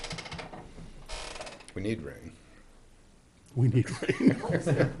 We need rain. We need rain. I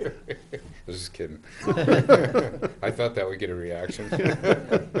was just kidding. I thought that would get a reaction.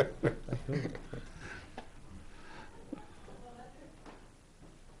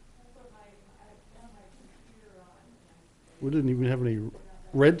 We didn't even have any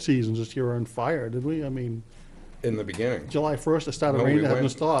red seasons this year on fire, did we? I mean, In the beginning. July 1st, it started No, raining, we it hasn't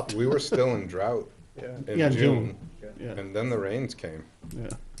went- stopped. We were still in drought Yeah. Yeah, in in June, Yeah, and then the rains came. yeah.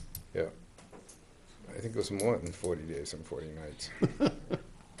 Yeah. I think it was more than 40 days and 40 nights.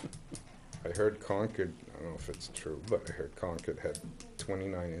 I heard Concord, I don't know if it's true, but I heard Concord had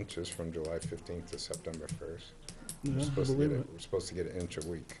 29 inches from July 15th to September 1st. Yeah, We're I supposed to believe get it. we're supposed to get an inch a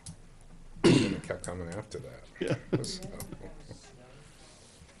week. And it kept coming after that. Yeah. So,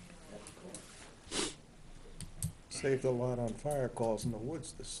 Saved a lot on fire calls in the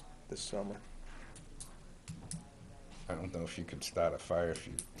woods this summer. I don't know if you could start a fire if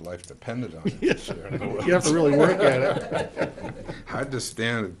your life depended on it this year in the woods. You have to really work at it. Hard to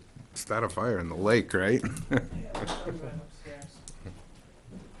start a fire in the lake, right? I'm right upstairs.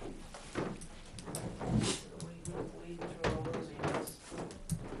 Wade through all those emails.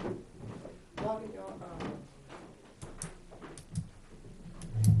 Log in your,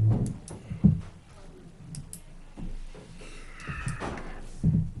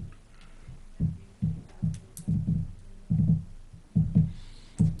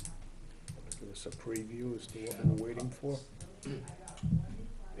 Give us a preview as to what we're waiting for.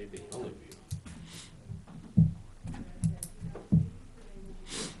 Maybe the only view.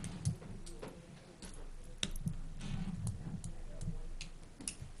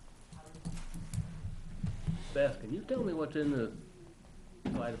 Beth, can you tell me what's in the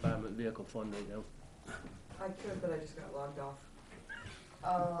fire department vehicle fund right now? I could, but I just got logged off.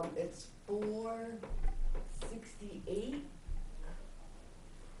 It's 468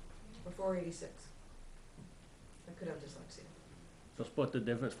 or 486. I could have dyslexia. So split the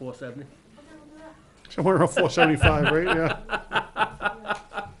difference, 470? Somewhere around 475, right? Yeah.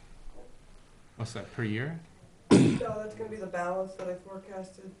 What's that, per year? No, that's gonna be the balance that I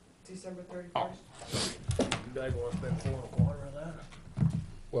forecasted December 31st. You guys wanna spend 4.25 of that?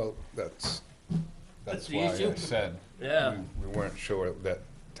 Well, that's That's the why I issue. said Yeah. we weren't sure that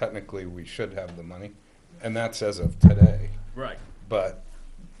technically we should have the money, and that's as of today. Right. But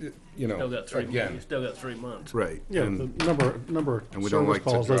you Still know, got three, again, you still got 3 months. right. Yeah, And the number of and we don't service like to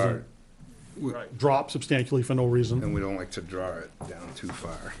calls draw doesn't it, Right, drop substantially for no reason. and we don't like to draw it down too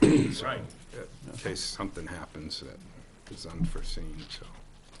far. So, right. in case something happens that is unforeseen, so.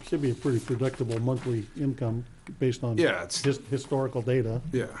 Should be a pretty predictable monthly income based on Yeah, it's, historical data.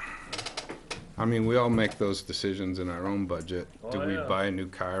 yeah. I mean, we all make those decisions in our own budget. Do Oh, we yeah. buy a new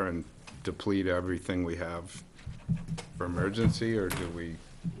car and deplete everything we have for emergency, or do we,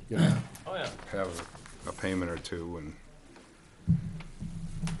 you know, Oh, yeah. have a payment or two? And,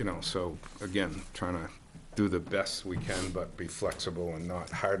 you know, so again, trying to do the best we can, but be flexible and not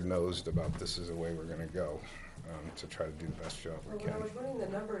hard-nosed about this is the way we're gonna go, to try to do the best job Well, we when I can. was running the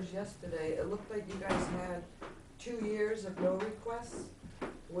numbers yesterday, it looked like you guys had 2 years of no requests,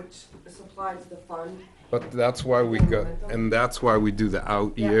 which supplies the fund. But that's why we go, and that's why we do the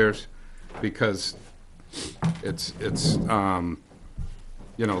out Yeah. years, because it's, you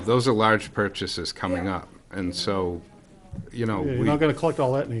know, those are large purchases coming Yeah. up. And so, you know, Yeah, you're not we, gonna collect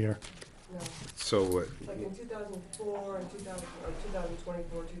all that in a year. No, so, like in 2004 and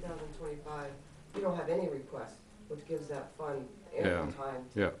 2024, 2025, you don't have any requests, which gives that fund ample Yeah. time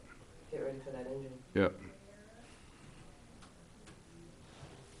yeah, to get ready for that engine. yeah.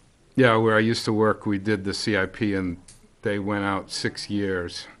 Yeah, where I used to work, we did the CIP and they went out 6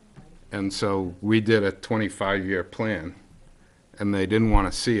 years. And so we did a 25-year plan and they didn't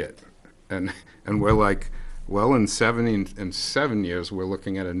want to see it. And we're like, well, in 7 years, we're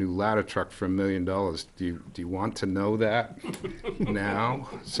looking at a new ladder truck for $1 million. Do you want to know that now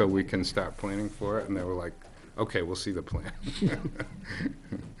so we can start planning for it? And they were like, okay, we'll see the plan.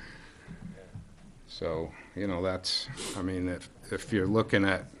 So, you know, that's, I mean, if you're looking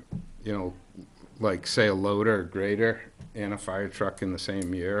at, you know, like say a loader, a grader, and a fire truck in the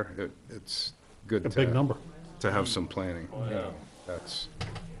same year, it's good A big number. to have some planning. You know, that's,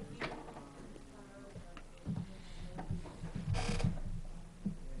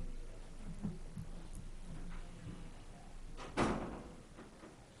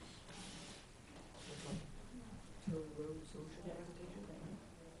 So road solution presentation?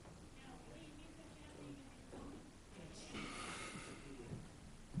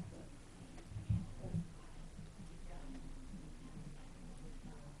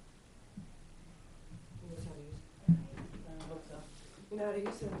 You know how to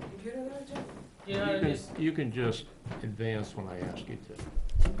use the computer there, Jeff? Yeah, You can just advance when I ask you to.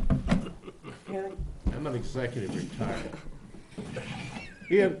 Yeah. I'm an executive retired.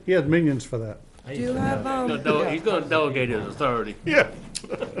 He had minions for that. I Do used you to have, that. He's gonna delegate his authority. Yeah.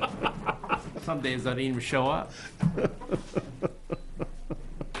 Some days I didn't even show up.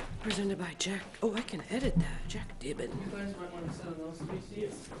 presented by Jack, oh, I can edit that, Jack Dibbin. you guys might want to sit on those 3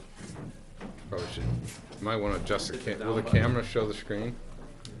 seats. probably should, might want to adjust will the camera show the screen?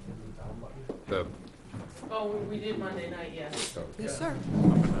 The, Oh, we did Monday night, yes. Yes, sir.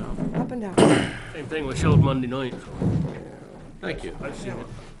 Up and down. Same thing was showed Monday night, so Thank you. I've seen it.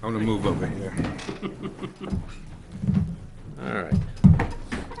 I'm gonna move over here. All right.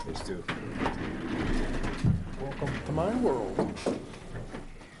 Please do. Welcome to my world.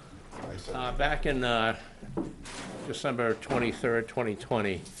 Back in December 23rd,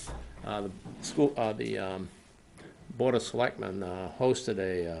 2020, the Board of Selectmen hosted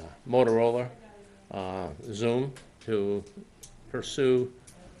a Motorola Zoom to pursue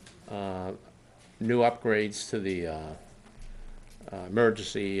new upgrades to the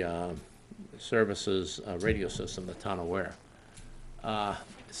emergency services radio system, the town of Ware.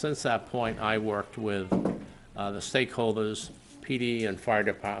 Since that point, I worked with the stakeholders, PD and fire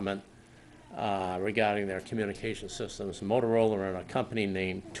department, regarding their communication systems. Motorola and a company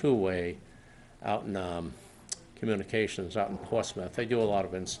named Two-Way out in communications out in Portsmouth. They do a lot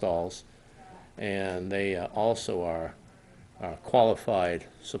of installs, and they also are a qualified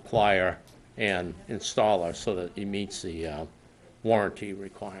supplier and installer so that it meets the warranty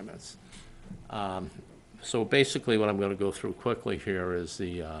requirements. So basically what I'm going to go through quickly here is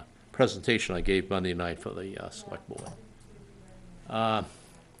the presentation I gave Monday night for the select board.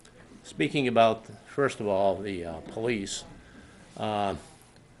 Speaking about, first of all, the police, try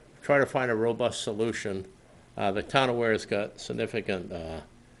to find a robust solution. The town of Ware's got significant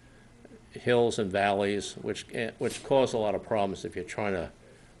hills and valleys, which cause a lot of problems if you're trying to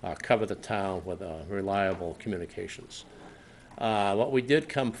cover the town with reliable communications. What we did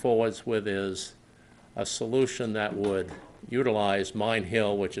come forwards with is a solution that would utilize Mine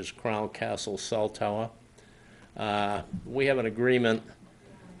Hill, which is Crown Castle cell tower. We have an agreement,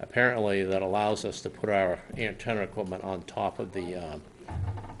 apparently, that allows us to put our antenna equipment on top of the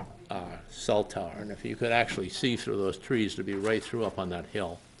cell tower. And if you could actually see through those trees, it'd be right through up on that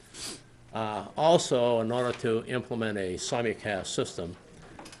hill. Also, in order to implement a simulcast system,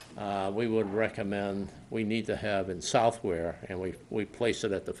 we would recommend, we need to have in Southware, and we place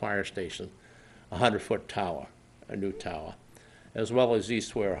it at the fire station, a 100-foot tower, a new tower, as well as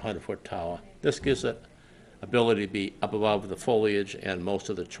Eastware, a 100-foot tower. This gives it ability to be up above the foliage and most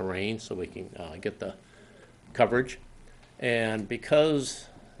of the terrain, so we can get the coverage. And because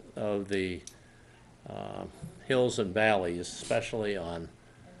of the hills and valleys, especially on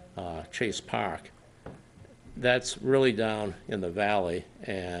Chase Park, that's really down in the valley,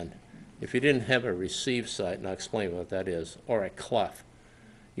 and if you didn't have a receive site, and I'll explain what that is, or a cleft,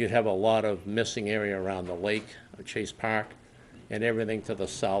 you'd have a lot of missing area around the lake of Chase Park and everything to the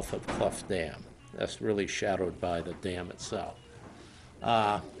south of Cleft Dam. That's really shadowed by the dam itself.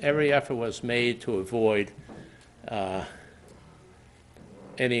 Every effort was made to avoid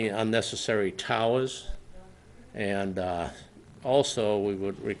any unnecessary towers, and also we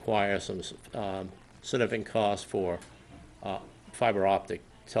would require some significant costs for fiber optic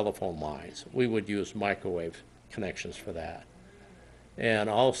telephone lines. We would use microwave connections for that. And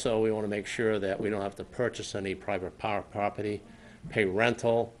also we want to make sure that we don't have to purchase any private power property, pay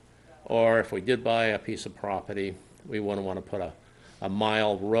rental, or if we did buy a piece of property, we wouldn't want to put a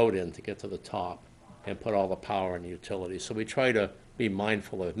mile road in to get to the top and put all the power and utilities. So we try to be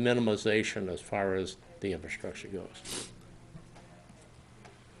mindful of minimization as far as the infrastructure goes.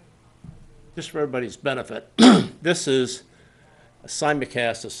 Just for everybody's benefit, this is a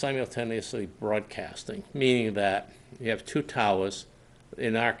simulcast is simultaneously broadcasting, meaning that you have two towers.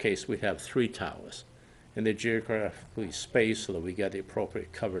 In our case, we'd have three towers, and they're geographically spaced so that we get the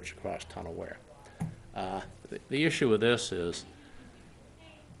appropriate coverage across Town of Ware. The issue with this is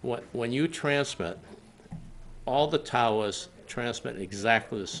when you transmit, all the towers transmit at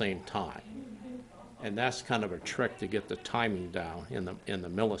exactly the same time. And that's kind of a trick to get the timing down in the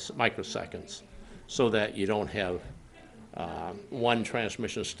microseconds so that you don't have one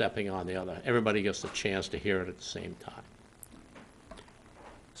transmission stepping on the other. Everybody gets the chance to hear it at the same time.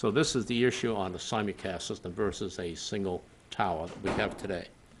 So this is the issue on the simulcast system versus a single tower that we have today.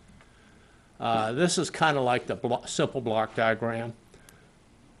 This is kind of like the simple block diagram.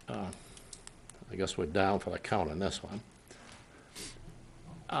 I guess we're down for the count on this one.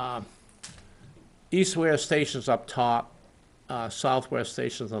 East-Ware station's up top, South-Ware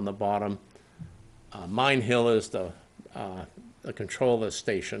station's on the bottom. Mine Hill is the controller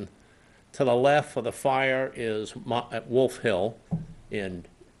station. To the left for the fire is at Wolf Hill in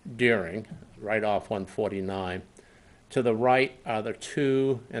Deering, right off 149. To the right are the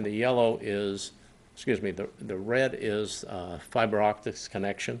two, and the yellow is, excuse me, the red is fiber optics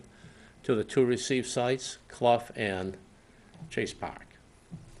connection to the two receive sites, Clough and Chase Park.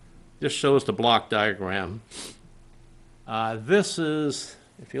 This shows the block diagram. This is,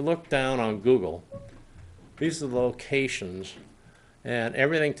 if you look down on Google, these are the locations, and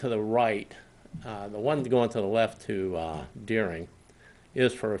everything to the right, the one going to the left to Deering,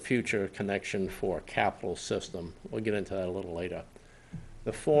 is for a future connection for a capital system. We'll get into that a little later.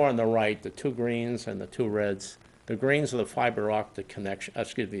 The four on the right, the two greens and the two reds, the greens are the fiber optic connection,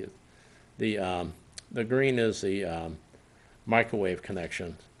 excuse me, the green is the microwave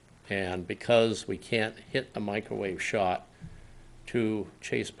connection. And because we can't hit a microwave shot to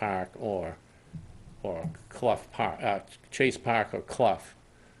Chase Park or Clough Park, Chase Park or Clough,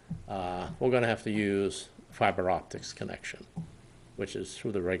 we're going to have to use fiber optics connection, which is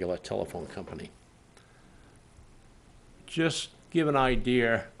through the regular telephone company. Just give an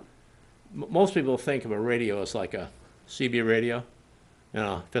idea, most people think of a radio as like a CB radio,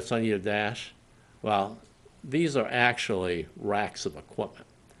 fits on your dash. Well, these are actually racks of equipment.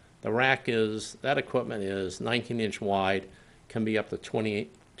 The rack is, that equipment is 19-inch wide, can be up to 20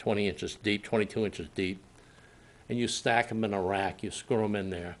 inches deep, 22 inches deep, and you stack them in a rack, you screw them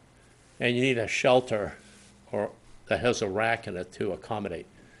in there, and you need a shelter or that has a rack in it to accommodate.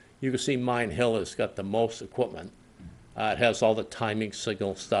 You can see Mine Hill has got the most equipment. It has all the timing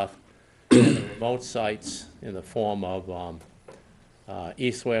signal stuff, and the remote sites in the form of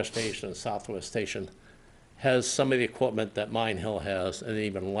East-Ware Station and South-Ware Station has some of the equipment that Mine Hill has, and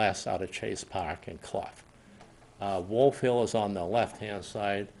even less out of Chase Park and Clough. Wolf Hill is on the left-hand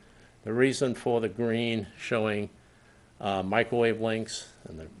side. The reason for the green showing microwave links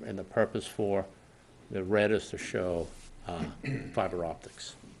and the purpose for the red is to show fiber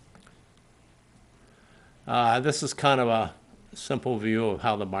optics. This is kind of a simple view of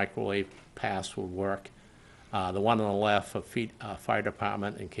how the microwave pass will work. The one on the left for fire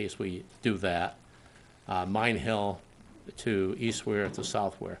department in case we do that. Mine Hill to East-Ware to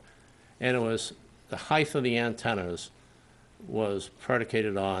South-Ware. And it was, the height of the antennas was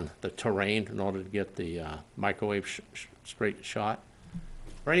predicated on the terrain in order to get the microwave straight shot.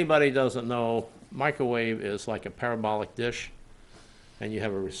 For anybody who doesn't know, microwave is like a parabolic dish, and you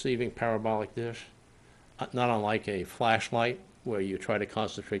have a receiving parabolic dish, not unlike a flashlight where you try to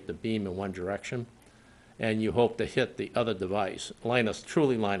concentrate the beam in one direction, and you hope to hit the other device,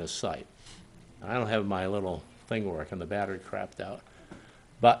 truly line of sight. I don't have my little thing working, the battery crapped out.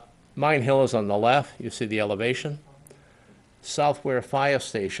 But Mine Hill is on the left, you see the elevation. Southware Fire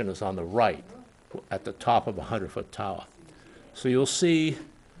Station is on the right, at the top of a 100-foot tower. So you'll see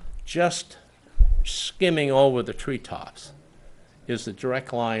just skimming over the treetops is the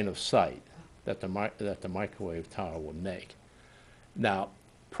direct line of sight that the microwave tower would make. Now,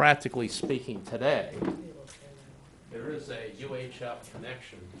 practically speaking today, there is a UHF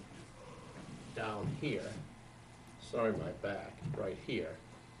connection down here. Sorry, my back, right here.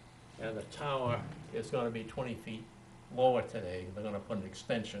 And the tower is going to be 20 feet lower today. They're going to put an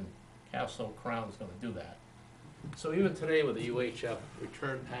extension. Castle Crown is going to do that. So even today with the UHF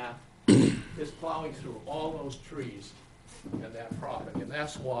return path, it's plowing through all those trees and that property. And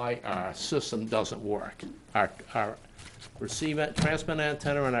that's why our system doesn't work. Our transmit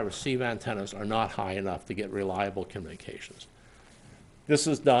antenna and our receive antennas are not high enough to get reliable communications. This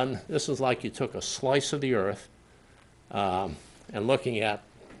is like you took a slice of the earth and looking at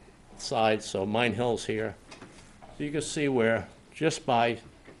sides, so Mine Hill's here. So you can see where just by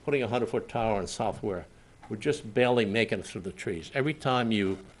putting a 100-foot tower in Southware, we're just barely making it through the trees. Every time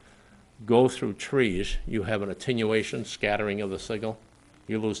you go through trees, you have an attenuation, scattering of the signal.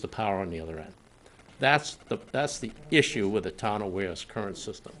 You lose the power on the other end. That's the issue with the town of Ware's current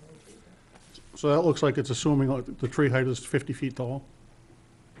system. So that looks like it's assuming like the tree height is 50 feet tall?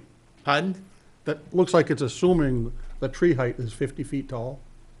 Pardon? That looks like it's assuming the tree height is 50 feet tall?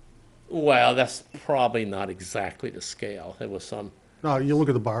 Well, that's probably not exactly the scale. There was some, No, you look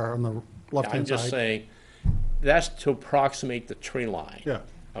at the bar on the left-hand I'm side. just saying, that's to approximate the tree line. Yeah,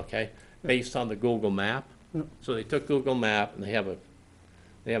 Okay, based on the Google map. Yeah. So they took Google Map and they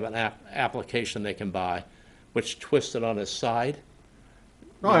have an application they can buy, which twists it on its side,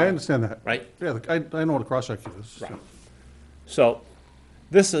 no, I understand that. right? Yeah, I know what a cross-section is. Right. So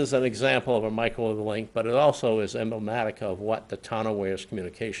this is an example of a microwave link, but it also is emblematic of what the town of Ware's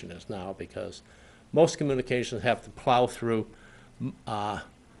communication is now, because most communications have to plow through 2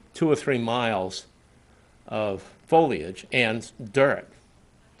 or 3 miles of foliage and dirt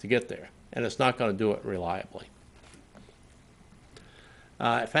to get there, and it's not going to do it reliably.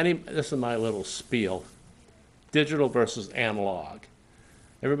 This is my little spiel, digital versus analog.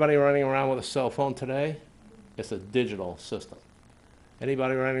 Everybody running around with a cell phone today, it's a digital system.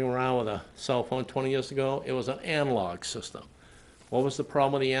 Anybody running around with a cell phone 20 years ago, it was an analog system. What was the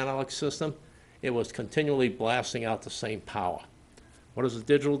problem with the analog system? It was continually blasting out the same power. What does the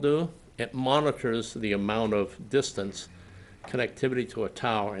digital do? It monitors the amount of distance, connectivity to a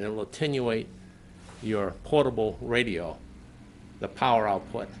tower, and it will attenuate your portable radio, the power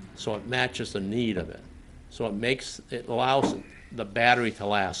output, so it matches the need of it. So it allows the battery to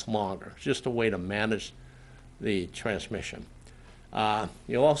last longer. It's just a way to manage the transmission.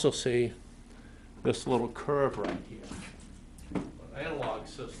 You'll also see this little curve right here. An analog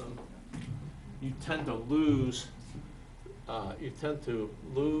system, you tend to lose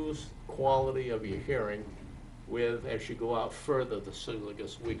quality of your hearing as you go out further, the signal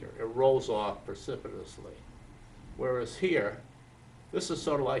gets weaker. It rolls off precipitously. Whereas here, this is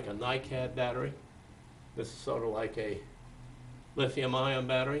sort of like a NiCad battery. This is sort of like a lithium-ion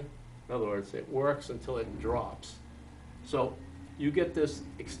battery. In other words, it works until it drops. So you get this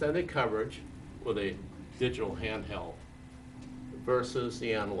extended coverage with a digital handheld versus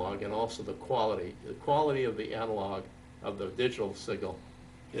the analog, and also the quality. The quality of the analog, of the digital signal,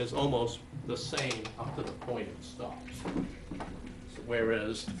 is almost the same up to the point it stops. So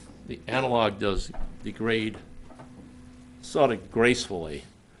whereas the analog does degrade sort of gracefully,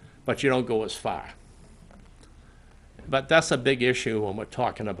 but you don't go as far. But that's a big issue when we're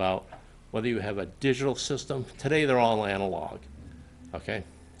talking about whether you have a digital system. Today they're all analog, okay?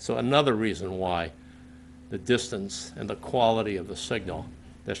 So another reason why the distance and the quality of the signal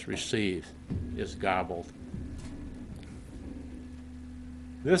that's received is garbled.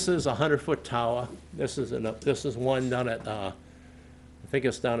 This is a 100-foot tower. This is one down at, I think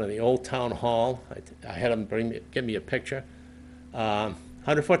it's down in the Old Town Hall. I had them give me a picture.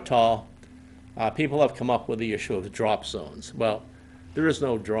 100-foot tall. People have come up with the issue of drop zones. Well, there is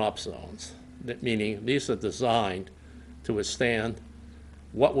no drop zones, meaning these are designed to withstand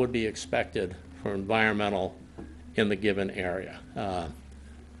what would be expected for environmental in the given area.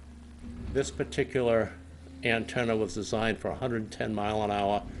 this particular antenna was designed for 110 mile an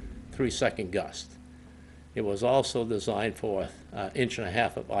hour, 3-second gust. It was also designed for an inch and a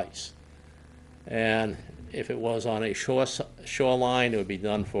half of ice. And if it was on a shoreline, it would be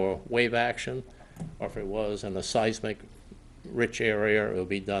done for wave action, or if it was in a seismic rich area, it would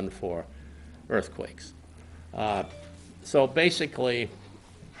be done for earthquakes. So basically,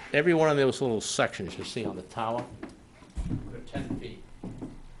 every one of those little sections you see on the tower, they're 10 feet.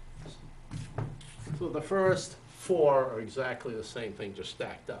 So the first 4 are exactly the same thing, just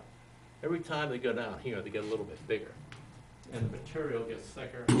stacked up. Every time they go down here, they get a little bit bigger. And the material gets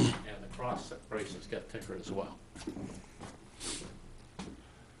thicker, and the cross braces get thicker as well.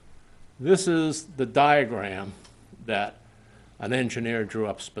 This is the diagram that an engineer drew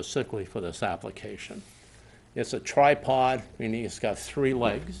up specifically for this application. It's a tripod, meaning it's got 3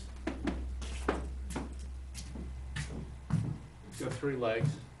 legs. It's got 3 legs.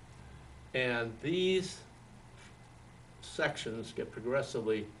 And these sections get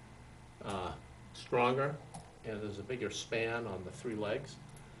progressively stronger, and there's a bigger span on the 3 legs.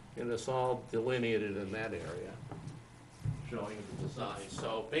 And it's all delineated in that area, showing the design.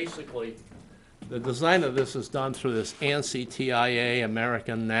 So basically, the design of this is done through this ANSI TIA,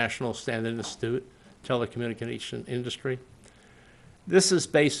 American National Standard Institute, telecommunication industry. This is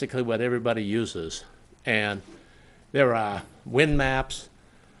basically what everybody uses. And there are wind maps,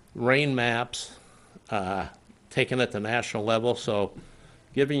 rain maps, taken at the national level. So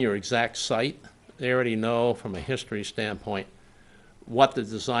giving your exact site, they already know from a history standpoint what the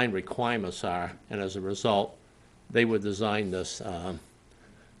design requirements are. And as a result, they would design this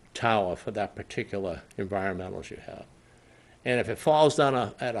tower for that particular environmentals you have. And if it falls down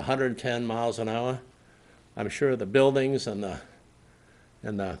at 110 miles an hour, I'm sure the buildings and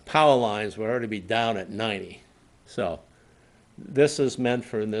the power lines will already be down at 90. So this is meant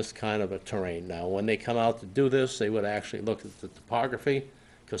for this kind of a terrain. Now, when they come out to do this, they would actually look at the topography,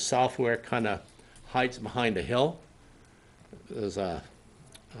 because Southware kind of hides behind a hill. There's a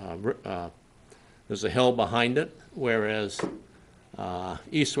hill behind it, whereas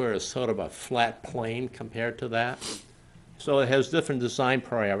Eastware is sort of a flat plain compared to that. So it has different design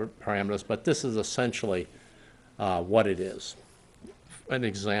parameters, but this is essentially what it is. An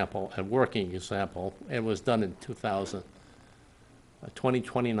example, a working example. It was done in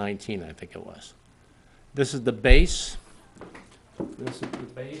 2019, I think it was. This is the base. This is the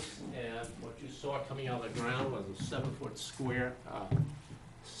base, and what you saw coming out of the ground was a 7-foot square,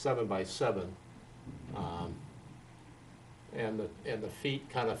 7 by 7. And the feet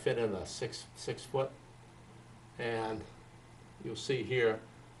kind of fit in a 6 foot. And you'll see here,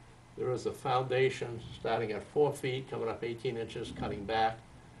 there is a foundation starting at 4 feet, coming up 18 inches, cutting back,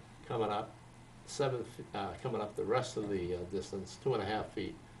 coming up 7, coming up the rest of the distance, 2.5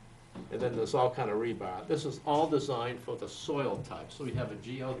 feet. And then there's all kind of rebar. This is all designed for the soil type. So we have a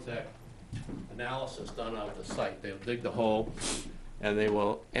geotech analysis done out at the site. They'll dig the hole, and they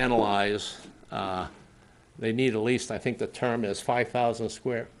will analyze. They need at least, I think the term is 5,000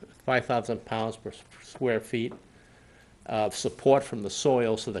 pounds per square feet of support from the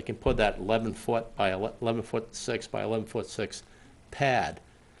soil, so they can put that 11 foot by 11 foot 6 by 11 foot 6 pad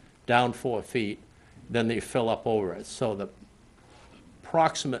down 4 feet. Then they fill up over it. So the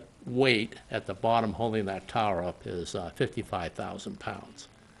approximate weight at the bottom holding that tower up is 55,000 pounds.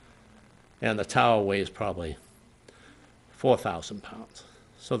 And the tower weighs probably 4,000 pounds.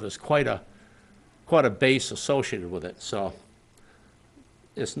 So there's quite a base associated with it. So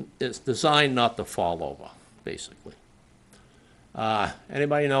it's designed not to fall over, basically.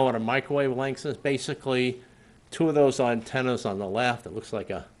 Anybody know what a microwave length is? Basically, 2 of those antennas on the left, it looks like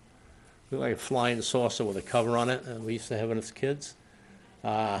a flying saucer with a cover on it, and we used to have it as kids.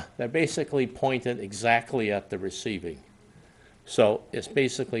 They're basically pointed exactly at the receiving. So it's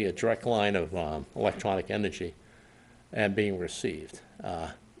basically a direct line of electronic energy and being received.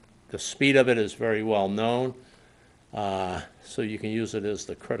 The speed of it is very well known, so you can use it as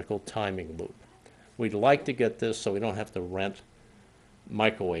the critical timing loop. We'd like to get this so we don't have to rent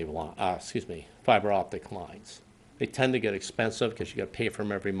fiber optic lines. They tend to get expensive because you got to pay for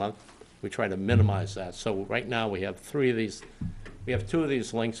them every month. We try to minimize that. So right now we have 3 of these. We have 2 of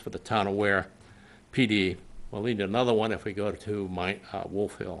these links for the town of Ware PD. We'll need another one if we go to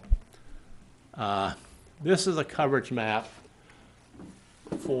Wolf Hill. This is a coverage map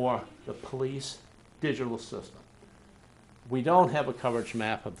for the police digital system. We don't have a coverage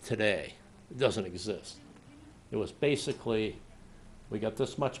map of today. It doesn't exist. It was basically, we got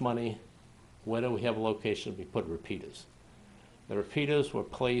this much money, where do we have a location? We put repeaters. The repeaters were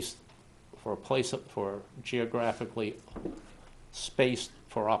placed for geographically spaced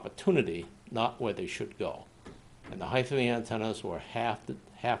for opportunity, not where they should go. And the height of the antennas were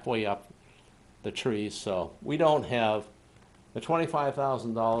halfway up the trees, so we don't have, the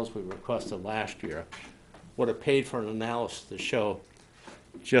 $25,000 we requested last year would have paid for an analysis to show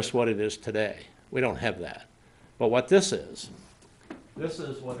just what it is today. We don't have that. But what this is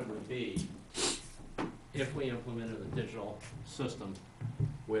what it would be if we implemented a digital system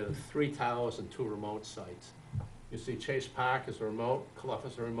with 3 towers and 2 remote sites. You see Chase Park is a remote, Clough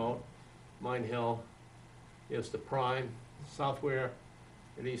is a remote, Mine Hill is the prime, South Ware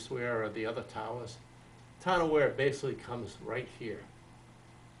and East Ware are the other towers. Town of Ware basically comes right here.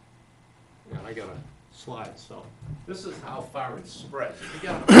 And I got a slide, so this is how far it spreads. You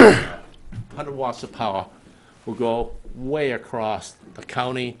got 100 watts of power will go way across the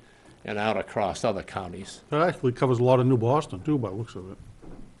county and out across other counties. It actually covers a lot of New Boston too, by the looks of it.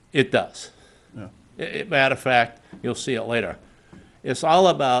 It does. Yeah. Matter of fact, you'll see it later. It's all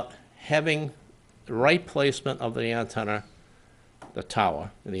about having the right placement of the antenna, the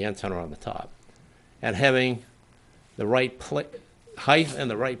tower, and the antenna on the top, and having the right height and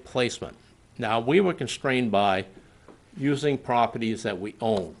the right placement. Now, we were constrained by using properties that we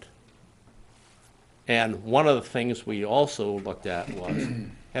owned. And one of the things we also looked at was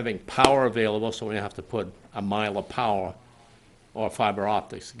having power available, so we didn't have to put a mile of power or fiber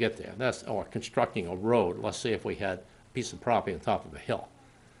optics to get there. Or constructing a road. Let's say if we had a piece of property on top of a hill.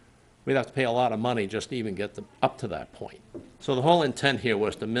 We'd have to pay a lot of money just to even get up to that point. So the whole intent here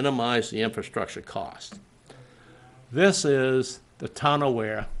was to minimize the infrastructure cost. This is the Town of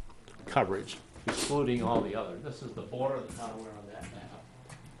Ware coverage, excluding all the other. This is the border of the Town of Ware on that map.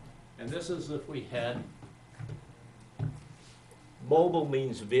 And this is if we had, mobile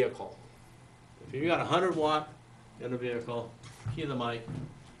means vehicle. If you got 100 watt in a vehicle, key the mic,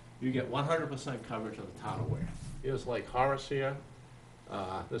 you get 100% coverage of the Town of Ware. Here's Lake Horace here.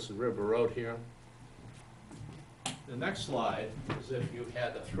 This is River Road here. The next slide is if you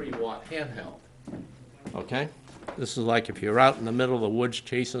had a 3-watt handheld. Okay? This is like if you're out in the middle of the woods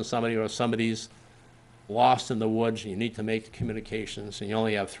chasing somebody, or somebody's lost in the woods and you need to make communications and you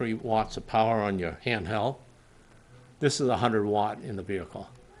only have 3 watts of power on your handheld. This is 100 watt in the vehicle.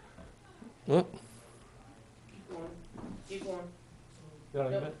 Whoop. Keep going, keep going.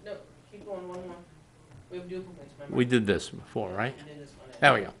 Got it? No, keep going, one more. We have duplicates, remember? We did this before, right? We did this one.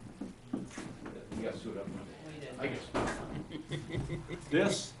 There we go. You got suit up. We did. I guess.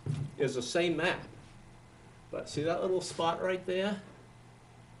 This is the same map. But see that little spot right there?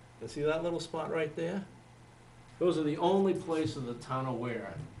 You see that little spot right there? Those are the only places in the Town of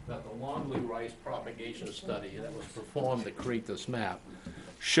Ware that the Longley Rice propagation study that was performed to create this map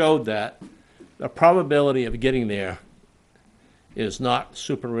showed that the probability of getting there is not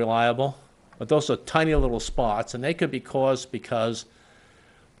super reliable. But those are tiny little spots, and they could be caused because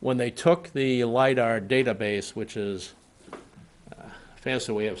when they took the LiDAR database, which is a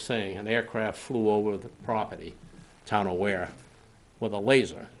fancy way of saying an aircraft flew over the property, Town of Ware, with a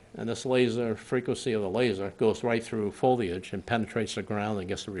laser. And this laser, frequency of the laser, goes right through foliage and penetrates the ground and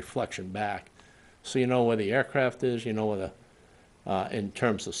gets a reflection back. So you know where the aircraft is, you know where the, in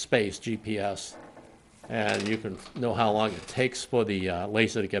terms of space, GPS, and you can know how long it takes for the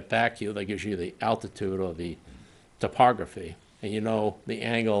laser to get back to you. That gives you the altitude or the topography, and you know the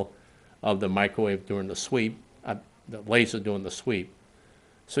angle of the microwave during the sweep, the laser doing the sweep.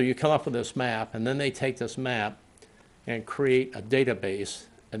 So you come up with this map, and then they take this map and create a database,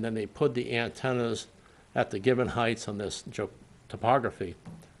 and then they put the antennas at the given heights on this topography,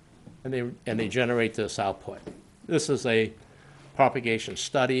 and they generate this output. This is a propagation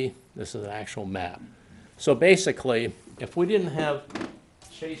study. This is an actual map. So basically, if we didn't have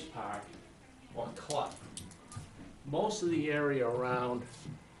Chase Park or Clough, most of the area around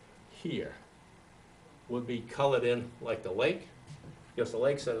here would be colored in like the lake, because the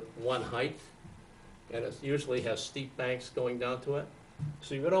lake's at one height, and it usually has steep banks going down to it.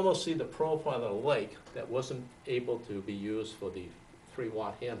 So you could almost see the profile of the lake that wasn't able to be used for the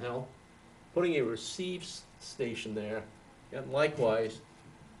 3-watt handheld. Putting a receive station there, and likewise,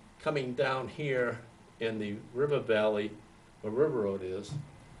 coming down here in the river valley where River Road is,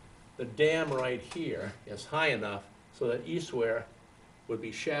 the dam right here is high enough so that East Ware would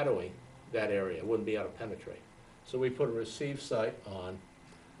be shadowing that area, it wouldn't be able to penetrate. So we put a receive site on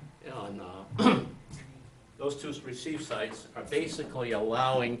those 2 receive sites are basically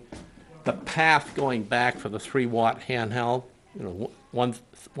allowing the path going back for the 3-watt handheld, you know,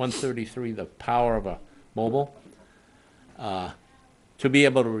 133, the power of a mobile, to be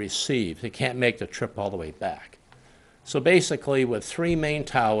able to receive. They can't make the trip all the way back. So basically with 3 main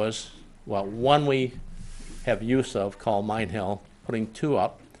towers, well, one we have use of called Mine Hill, putting 2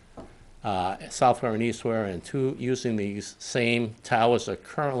 up, Southware and Eastware, and 2 using these same towers that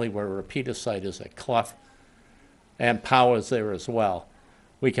currently where a repeater site is at Clough, and Powers there as well.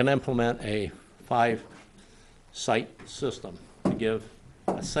 We can implement a 5-site system to give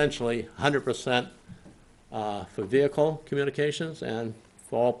essentially 100% for vehicle communications, and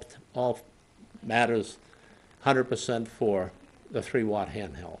for all matters, 100% for the 3-watt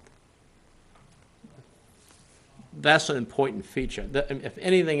handheld. That's an important feature. If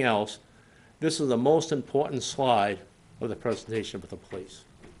anything else, this is the most important slide of the presentation with the police.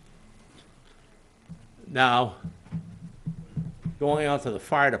 Now, going on to the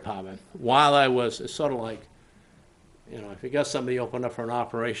fire department, while I was, it's sort of like, you know, if you got somebody open up for an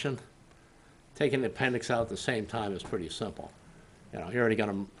operation, taking the appendix out at the same time is pretty simple. You know, you're already going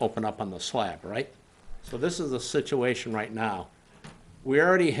to open up on the slab, right? So this is the situation right now. We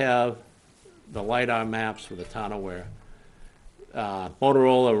already have the LiDAR maps for the town of Ware.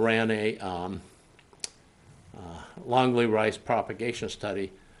 Motorola ran a Longley Rice propagation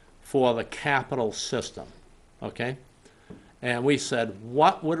study for the capital system, okay? And we said,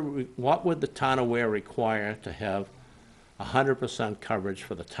 what would the town of Ware require to have 100% coverage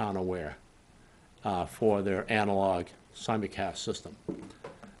for the town of Ware for their analog simulcast system?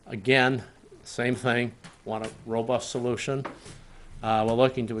 Again, same thing, want a robust solution. We're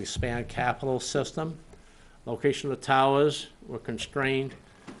looking to expand capital system. Location of the towers, we're constrained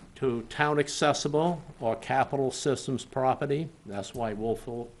to town accessible or capital systems property. That's why Wolf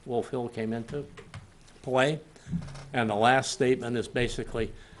Hill came into play. And the last statement is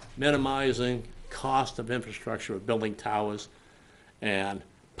basically minimizing cost of infrastructure of building towers and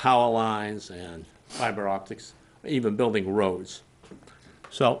power lines and fiber optics, even building roads.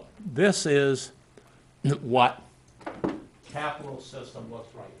 So this is what capital system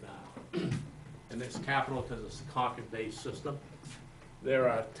looks right now. And it's capital because it's a Concord-based system. There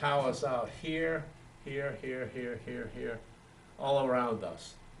are towers out here, here, all around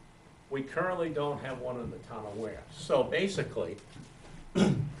us. We currently don't have one in the town of Ware. So basically,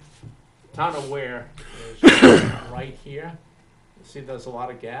 town of Ware is right here. You see there's a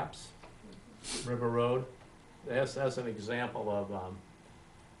lot of gaps. River Road. That's an example of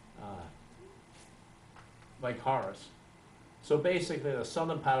Lake Horace. So basically, the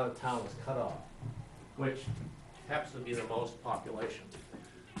southern part of the town is cut off, which happens to be the most population.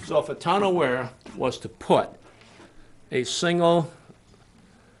 So if a town of Ware was to put a single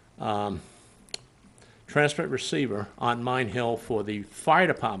transmit receiver on Mine Hill for the fire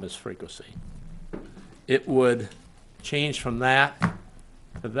department's frequency, it would change from that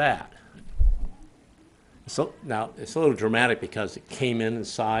to that. So now it's a little dramatic because it came in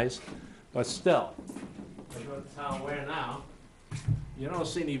size, but still, if you go to town of Ware now, you don't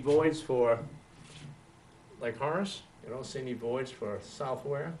see any voids for Lake Horace. You don't see any voids for South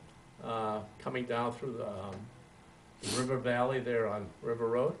Ware coming down through the river valley there on River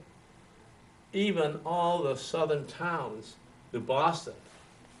Road. Even all the southern towns, New Boston,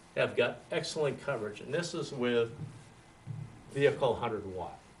 have got excellent coverage, and this is with vehicle 100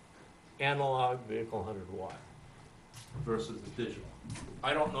 watt, analog vehicle 100 watt versus the digital.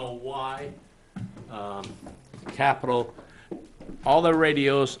 I don't know why Capital, all their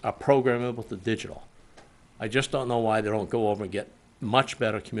radios are programmable to digital. I just don't know why they don't go over and get much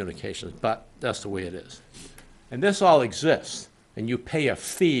better communications, but that's the way it is. And this all exists, and you pay a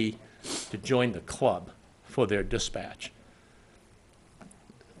fee to join the club for their dispatch.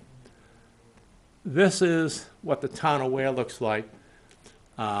 This is what the town of Ware looks like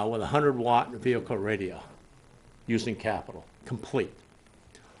with a 100-watt vehicle radio using Capital, complete.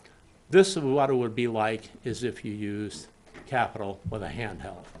 This is what it would be like is if you used Capital with a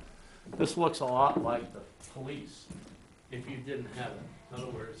handheld. This looks a lot like the police if you didn't have it. In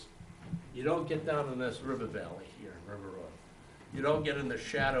other words, you don't get down in this river valley here in River Road. You don't get in the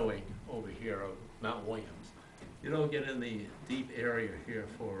shadowing over here of Mount Williams. You don't get in the deep area here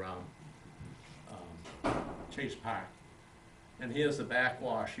for Chase Park. And here's the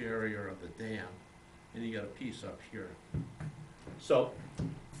backwash area of the dam, and you got a piece up here. So,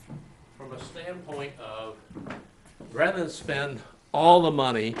 from a standpoint of, rather than spend all the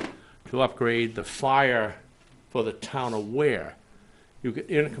money to upgrade the fire for the town of Ware, you could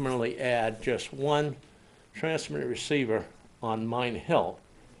incrementally add just one transmitter receiver on Mine Hill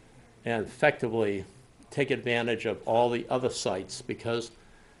and effectively take advantage of all the other sites, because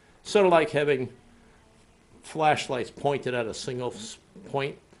sort of like having flashlights pointed at a single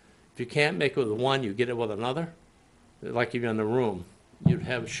point. If you can't make it with one, you get it with another. Like if you're in the room, you'd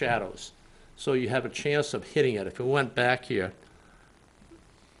have shadows. So you have a chance of hitting it. If it went back here,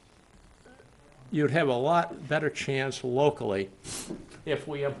 you'd have a lot better chance locally if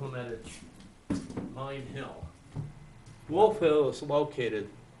we implemented Mine Hill. Wolf Hill is located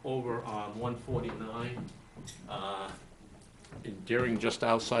over on 149, in Deering, just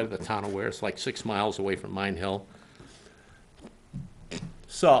outside of the town of Ware. It's like 6 miles away from Mine Hill.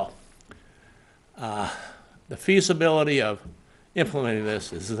 So, the feasibility of implementing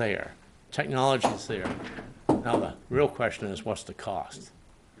this is there. Technology is there. Now the real question is, what's the cost?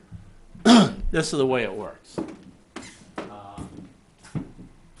 This is the way it works. Excuse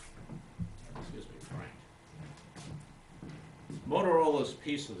me, Frank. Motorola's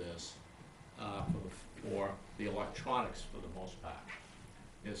piece of this, for the electronics for the most part,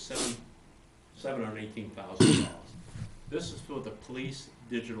 is $718,000. This is for the police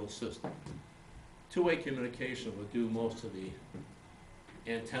digital system. Two-way communication would do most of the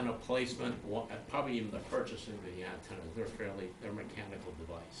antenna placement, probably even the purchasing of the antennas. They're a mechanical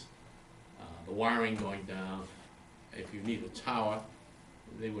device. The wiring going down, if you need a tower,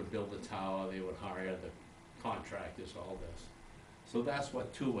 they would build a tower, they would hire the contractors, all this. So that's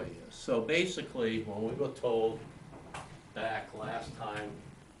what two-way is. So basically, when we were told back last time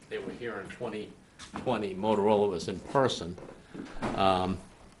they were here in 2020, Motorola was in person,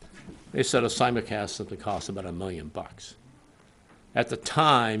 they said a simulcast simply cost about $1 million. At the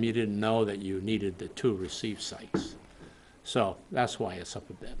time, you didn't know that you needed the 2 receive sites. So that's why it's up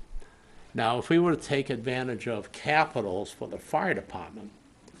a bit. Now, if we were to take advantage of capitals for the fire department,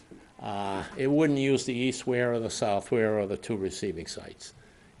 it wouldn't use the East Ware or the South Ware or the 2 receiving sites.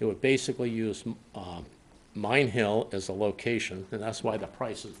 It would basically use Mine Hill as a location, and that's why the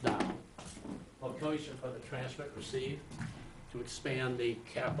price is down. Location for the transmit receive to expand the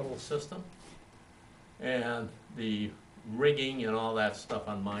capital system, and the rigging and all that stuff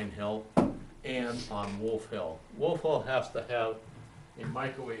on Mine Hill and on Wolf Hill. Wolf Hill has to have a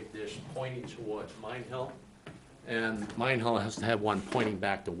microwave dish pointing towards Mine Hill, and Mine Hill has to have one pointing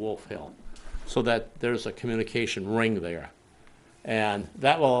back to Wolf Hill, so that there's a communication ring there. And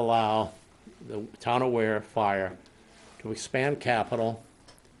that will allow the Town of Ware Fire to expand capital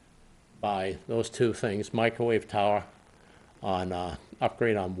by those 2 things, microwave tower on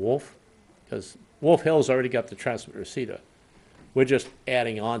upgrade on Wolf, because Wolf Hill's already got the transmit receiver. We're just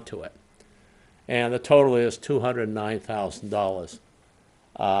adding on to it. And the total is $209,000.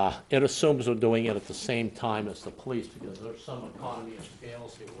 It assumes we're doing it at the same time as the police, because there's some economy of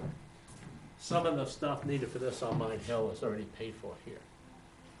scales here where some of the stuff needed for this on Mine Hill is already paid for here,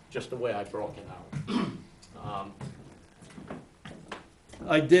 just the way I broke it out.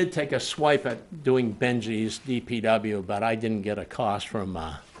 I did take a swipe at doing Benji's DPW, but I didn't get a cost from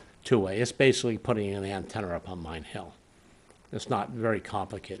two-way. It's basically putting an antenna up on Mine Hill. It's not very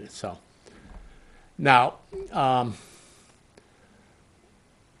complicated. So now, I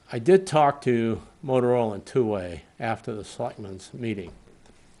did talk to Motorola and two-way after the selectmen's meeting,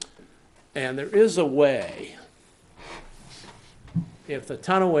 and there is a way. If the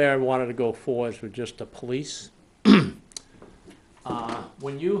Town of Ware wanted to go forward with just the police,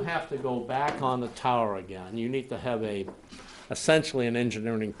 when you have to go back on the tower again, you need to have essentially an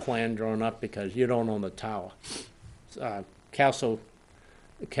engineering plan drawn up because you don't own the tower. Crown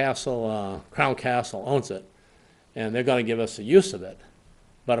Castle owns it, and they're going to give us the use of it.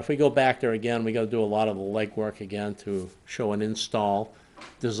 But if we go back there again, we got to do a lot of the legwork again to show an install,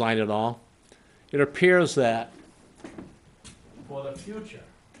 design it all. It appears that for the future,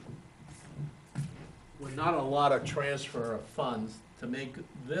 with not a lot of transfer of funds, to make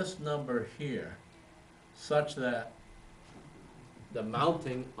this number here such that the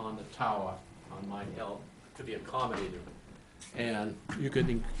mounting on the tower on Mine Hill could be accommodated, and you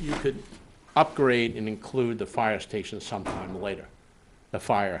could upgrade and include the fire station sometime later, the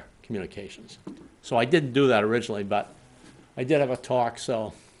fire communications. So I didn't do that originally, but I did have a talk.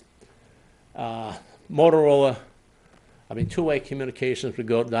 So Motorola, two-way communications would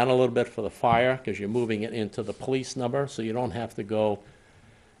go down a little bit for the fire because you're moving it into the police number, so you don't have to go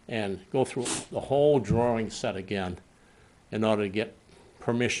through the whole drawing set again in order to get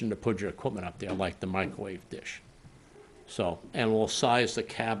permission to put your equipment up there, like the microwave dish. So, and we'll size the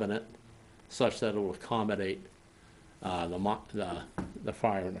cabinet such that it will accommodate the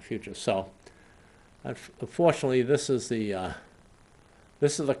fire in the future. So, unfortunately, this is the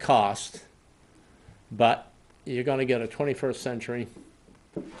cost, but you're going to get a 21st century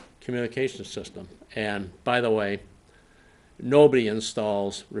communication system. And by the way, nobody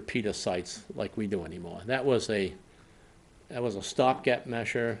installs repeater sites like we do anymore. That was a stopgap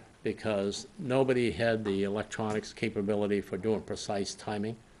measure because nobody had the electronics capability for doing precise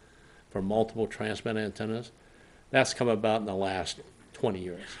timing for multiple transmit antennas. That's come about in the last 20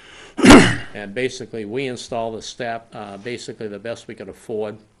 years. And basically, we installed the staff, basically the best we could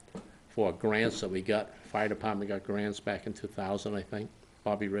afford for grants that we got. Fire department got grants back in 2000, I think,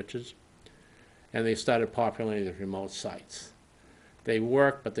 Bobby Richards. And they started populating the remote sites. They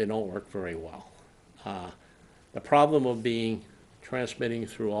work, but they don't work very well. The problem of transmitting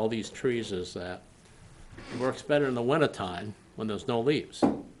through all these trees is that it works better in the wintertime when there's no leaves.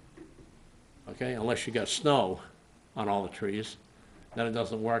 Okay, unless you got snow on all the trees, then it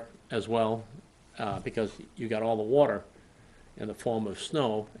doesn't work as well because you got all the water in the form of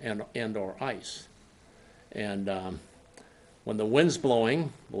snow and or ice. And when the wind's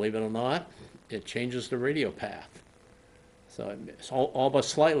blowing, believe it or not, it changes the radio path. So it's all but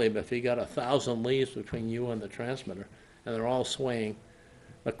slightly, but if you got 1,000 leaves between you and the transmitter, and they're all swaying,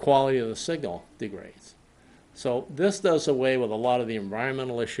 the quality of the signal degrades. So this does away with a lot of the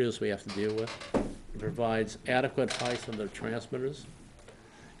environmental issues we have to deal with. It provides adequate height of the transmitters,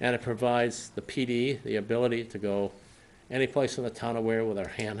 and it provides the PD the ability to go any place in the town of Ware with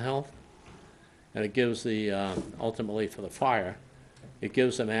our handheld, and it gives the, ultimately for the fire, it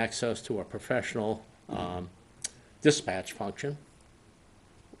gives them access to a professional dispatch function,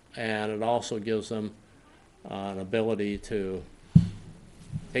 and it also gives them an ability to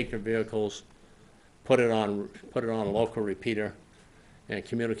take their vehicles, put it on a local repeater, and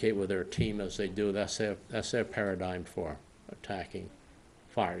communicate with their team as they do. That's their paradigm for attacking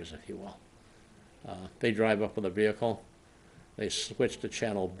fires, if you will. They drive up with a vehicle, they switch to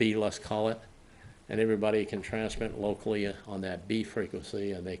channel B, let's call it, and everybody can transmit locally on that B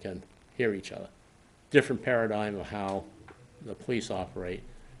frequency, and they can hear each other. Different paradigm of how the police operate.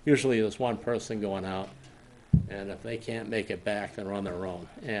 Usually there's one person going out, and if they can't make it back, they're on their own.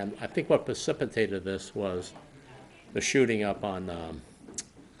 And I think what precipitated this was the shooting up on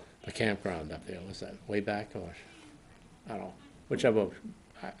the campground up there. Was that way back, or I don't know, whichever,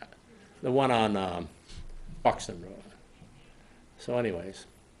 the one on Buxton Road. So anyways,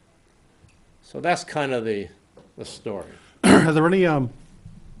 so that's kind of the story. Are there any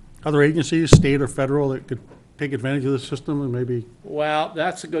other agencies, state or federal, that could take advantage of this system and maybe? Well,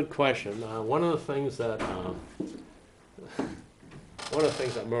 that's a good question. One of the things that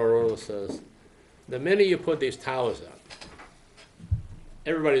Motorola says, the minute you put these towers up,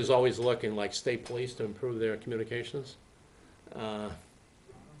 everybody's always looking like state police to improve their communications.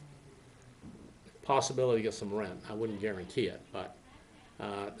 Possibility to get some rent. I wouldn't guarantee it, but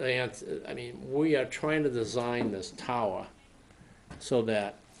I mean, we are trying to design this tower so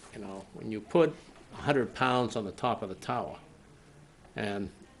that, you know, when you put 100 pounds on the top of the tower, and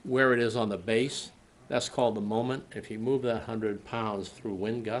where it is on the base, that's called the moment. If you move that 100 pounds through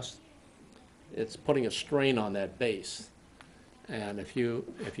wind gusts, it's putting a strain on that base. And if you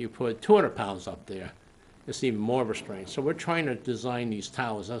put 200 pounds up there, it's even more of a strain. So we're trying to design these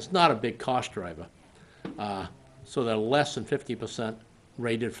towers. That's not a big cost driver. So they're less than 50%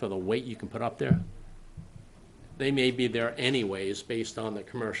 rated for the weight you can put up there. They may be there anyways based on the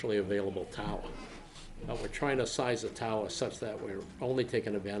commercially available tower. But we're trying to size the tower such that we're only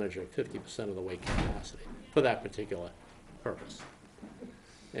taking advantage of 50% of the weight capacity for that particular purpose.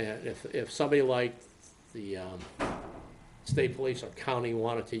 And if somebody like the state police or county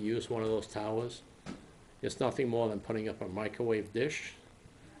wanted to use one of those towers, it's nothing more than putting up a microwave dish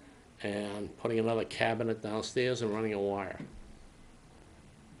and putting another cabinet downstairs and running a wire.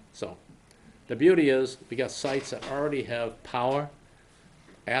 So the beauty is we got sites that already have power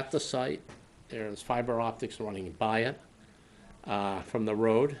at the site. There's fiber optics running by it from the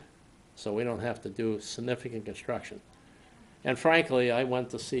road, so we don't have to do significant construction. And frankly, I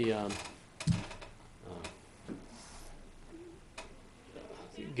went to see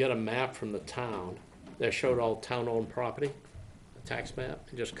get a map from the town that showed all town-owned property, a tax map,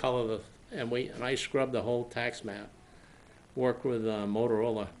 and just color the, and I scrubbed the whole tax map, worked with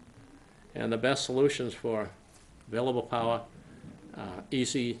Motorola, and the best solutions for available power,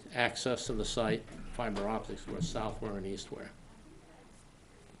 easy access to the site, fiber optics were Southware and Eastware.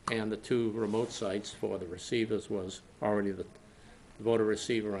 And the two remote sites for the receivers was already the voter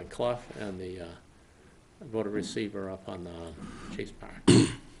receiver on Clough and the voter receiver up on Chase Park.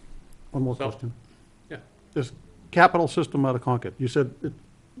 One more So- question. Yeah. This capital system out of Concord, you said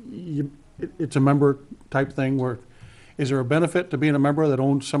it's a member type thing where, is there a benefit to being a member that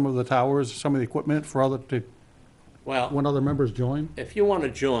owns some of the towers, some of the equipment for Well, when other members join? if you want to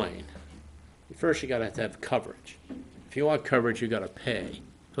join, first you got to have coverage. If you want coverage, you got to pay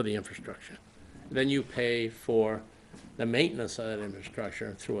for the infrastructure. Then you pay for the maintenance of that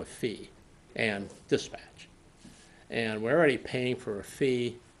infrastructure through a fee and dispatch. And we're already paying for a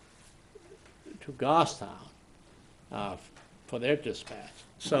fee to Goffstown for their dispatch.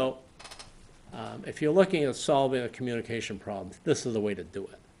 So If you're looking at solving a communication problem, this is the way to do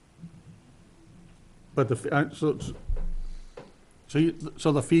it. But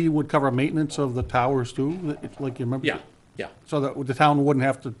so the fee would cover maintenance of the towers too? Like you remember? Yeah, yeah. So that the town wouldn't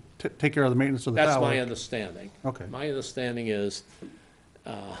have to take care of the maintenance of the tower? That's my understanding. Okay. My understanding is,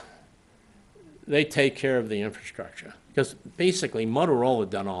 they take care of the infrastructure. Because basically Motorola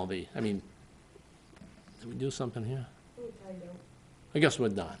done all the, I mean, did we do something here? I guess we're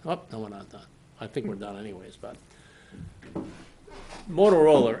done. Oh, no, we're not done. I think we're done anyways, but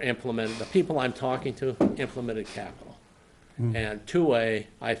Motorola implemented, the people I'm talking to implemented capital. And 2A,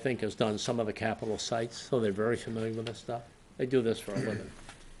 I think, has done some of the capital sites, so they're very familiar with this stuff. They do this for a living.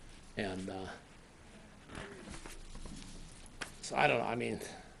 And, so I don't know, I mean,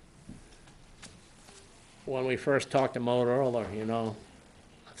 when we first talked to Motorola, you know,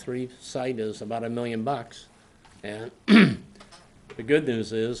 a 3 site is about $1 million. And the good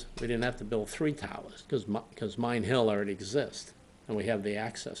news is, we didn't have to build 3 towers, because Mine Hill already exists, and we have the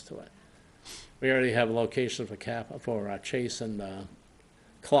access to it. We already have locations for Chase and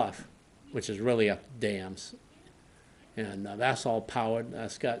Clough, which is really up dams. And that's all powered.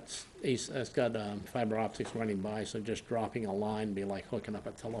 That's got fiber optics running by, so just dropping a line would be like hooking up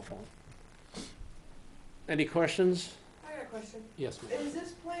a telephone. Any questions? I got a question. Yes, ma'am. Is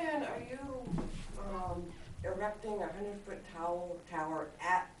this plan, are you erecting a 100-foot tower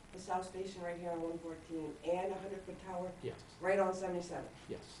at the South Station right here on 114 and a 100-foot tower Yes, right on 77?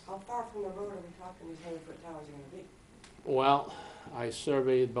 yes. How far from the road are we talking these 100-foot towers are gonna be? Well, I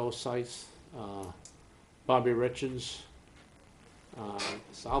surveyed both sites, Bobby Richards,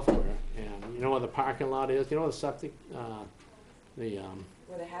 Southware, and you know where the parking lot is? You know where the septic,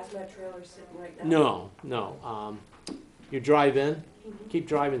 Where the hazmat trailer's sitting right now? No. You drive in, keep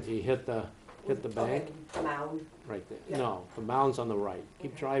driving till you hit the bank, Okay, mound. right there. Yeah. No, the mound's on the right.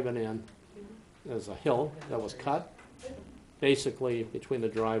 Keep driving in. There's a hill that was cut, basically between the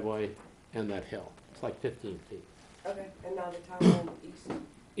driveway and that hill. It's like 15 feet. Okay, and now the tower on the east,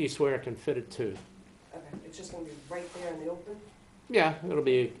 East where can fit it too. okay, it's just gonna be right there in the open? Yeah,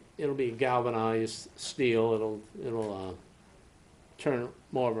 it'll be galvanized steel. It'll turn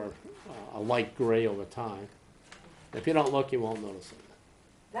more of a light gray over time. If you don't look, you won't notice it.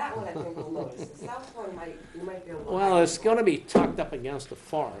 That one I think we'll notice. The south one you might be able to. Well, it's gonna be tucked up against the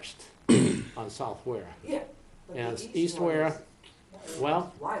forest on South Ware. Yeah. but the And east one Ware, is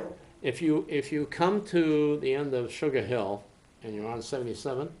well, wide open. if you come to the end of Sugar Hill and you're on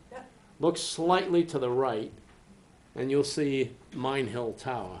 77, Yeah. look slightly to the right and you'll see Mine Hill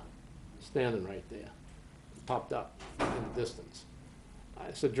Tower standing right there, popped up in the distance.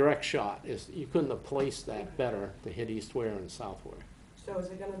 It's a direct shot. You couldn't have placed that better to hit East Ware and South Ware. So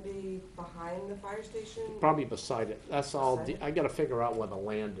is it gonna be behind the fire station? Probably beside it. That's all, Beside it? I gotta figure out where the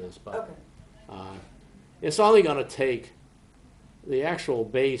land is, but Okay, it's only gonna take, the actual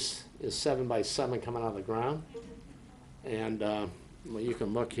base is 7 by 7 coming out of the ground. And, well, you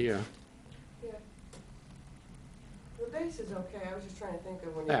can look here. yeah. The base is okay, I was just trying to think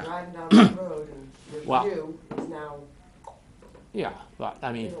of when Yeah. you're driving down the road and Well- your view is now, Yeah, but,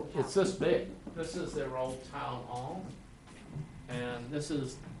 I mean, Little it's this big. This is their old town hall. And this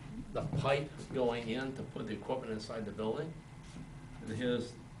is the pipe going in to put the equipment inside the building. And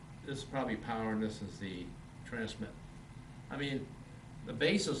this is probably power and this is the transmit. I mean, the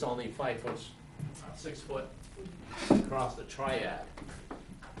base is only 5 foot, 6 foot across the triad.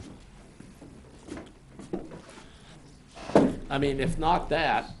 I mean, if not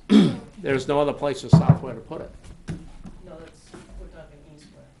that, there's no other place in Southware to put it. No, we're talking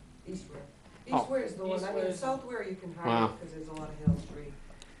east-west. eastward. Oh. Eastward is the one, I Eastward mean, is- southward you can Wow. hide because there's a lot of Hill Street.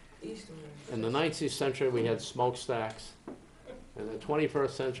 Eastward. In the 19th century, we had smokestacks. In the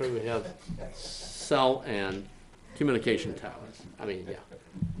 21st century, we have cell and communication towers. I mean, yeah.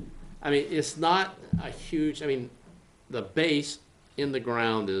 I mean, it's not a huge, I mean, the base in the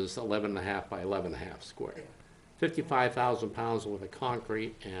ground is 11.5 by 11.5 square. 55,000 pounds worth of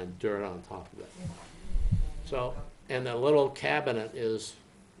concrete and dirt on top of it. So, and the little cabinet is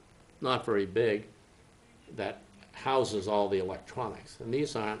not very big that houses all the electronics. And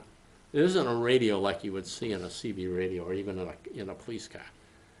these aren't, it isn't a radio like you would see in a CB radio or even in a police car.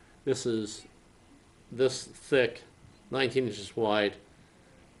 This is this thick, 19 inches wide,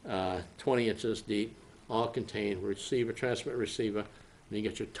 20 inches deep, all contained, receiver, transmit receiver, and you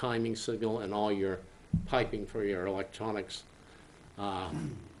get your timing signal and all your piping for your electronics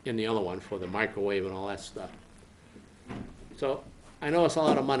in the other one for the microwave and all that stuff. So I know it's a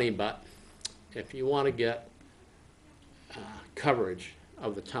lot of money, but if you want to get coverage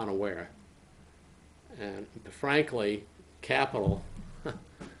of the town of Ware, and frankly, capital,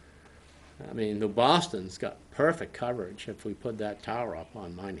 I mean, New Boston's got perfect coverage if we put that tower up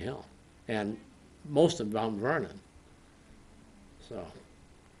on Mine Hill, and most of Mount Vernon. So,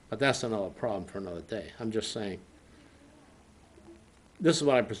 but that's another problem for another day. I'm just saying, this is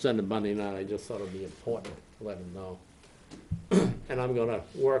what I presented Monday night. I just thought it'd be important to let them know. And I'm gonna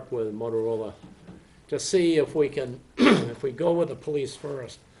work with Motorola to see if we can, if we go with the police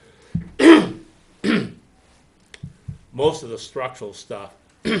first, most of the structural stuff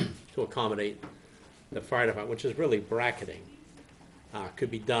to accommodate the fire department, which is really bracketing,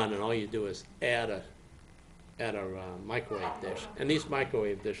 could be done, and all you do is add a microwave dish. And these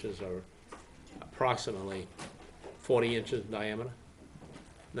microwave dishes are approximately 40 inches in diameter.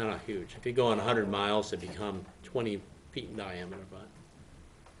 They're not huge. If you go on 100 miles, they become 20 feet in diameter, but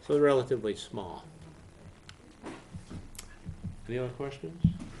so they're relatively small. Any other questions?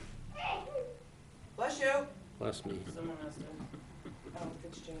 Bless you. Bless me. Someone has to. Oh,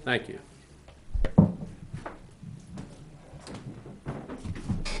 it's Jane. Thank you.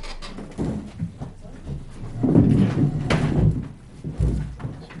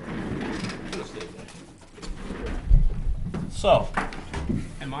 So,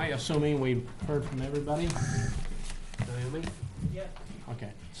 am I assuming we've heard from everybody? Naomi? Yeah.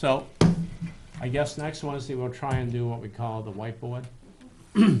 Okay, so I guess next Wednesday we'll try and do what we call the whiteboard.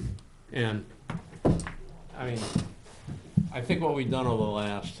 And, I mean, I think what we've done over the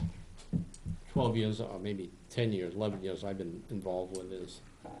last 12 years, or maybe 10 years, 11 years I've been involved with is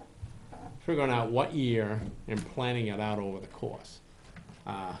figuring out what year and planning it out over the course.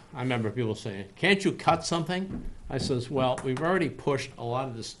 I remember people saying, can't you cut something? I says, well, we've already pushed a lot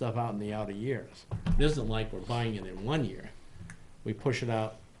of this stuff out in the outer years. It isn't like we're buying it in 1 year. We push it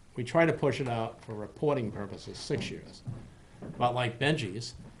out, we try to push it out for reporting purposes 6 years. But like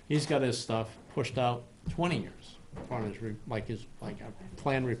Benji's, he's got his stuff pushed out 20 years on his, like a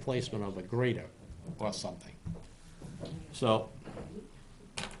planned replacement of a grader or something. So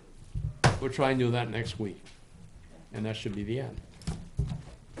we'll try and do that next week, and that should be the end.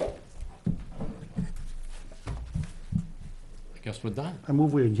 I guess we're done. I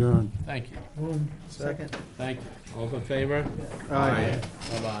move we adjourn. Thank you. Second. Thank you. All in favor? Aye.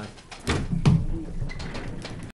 Bye-bye.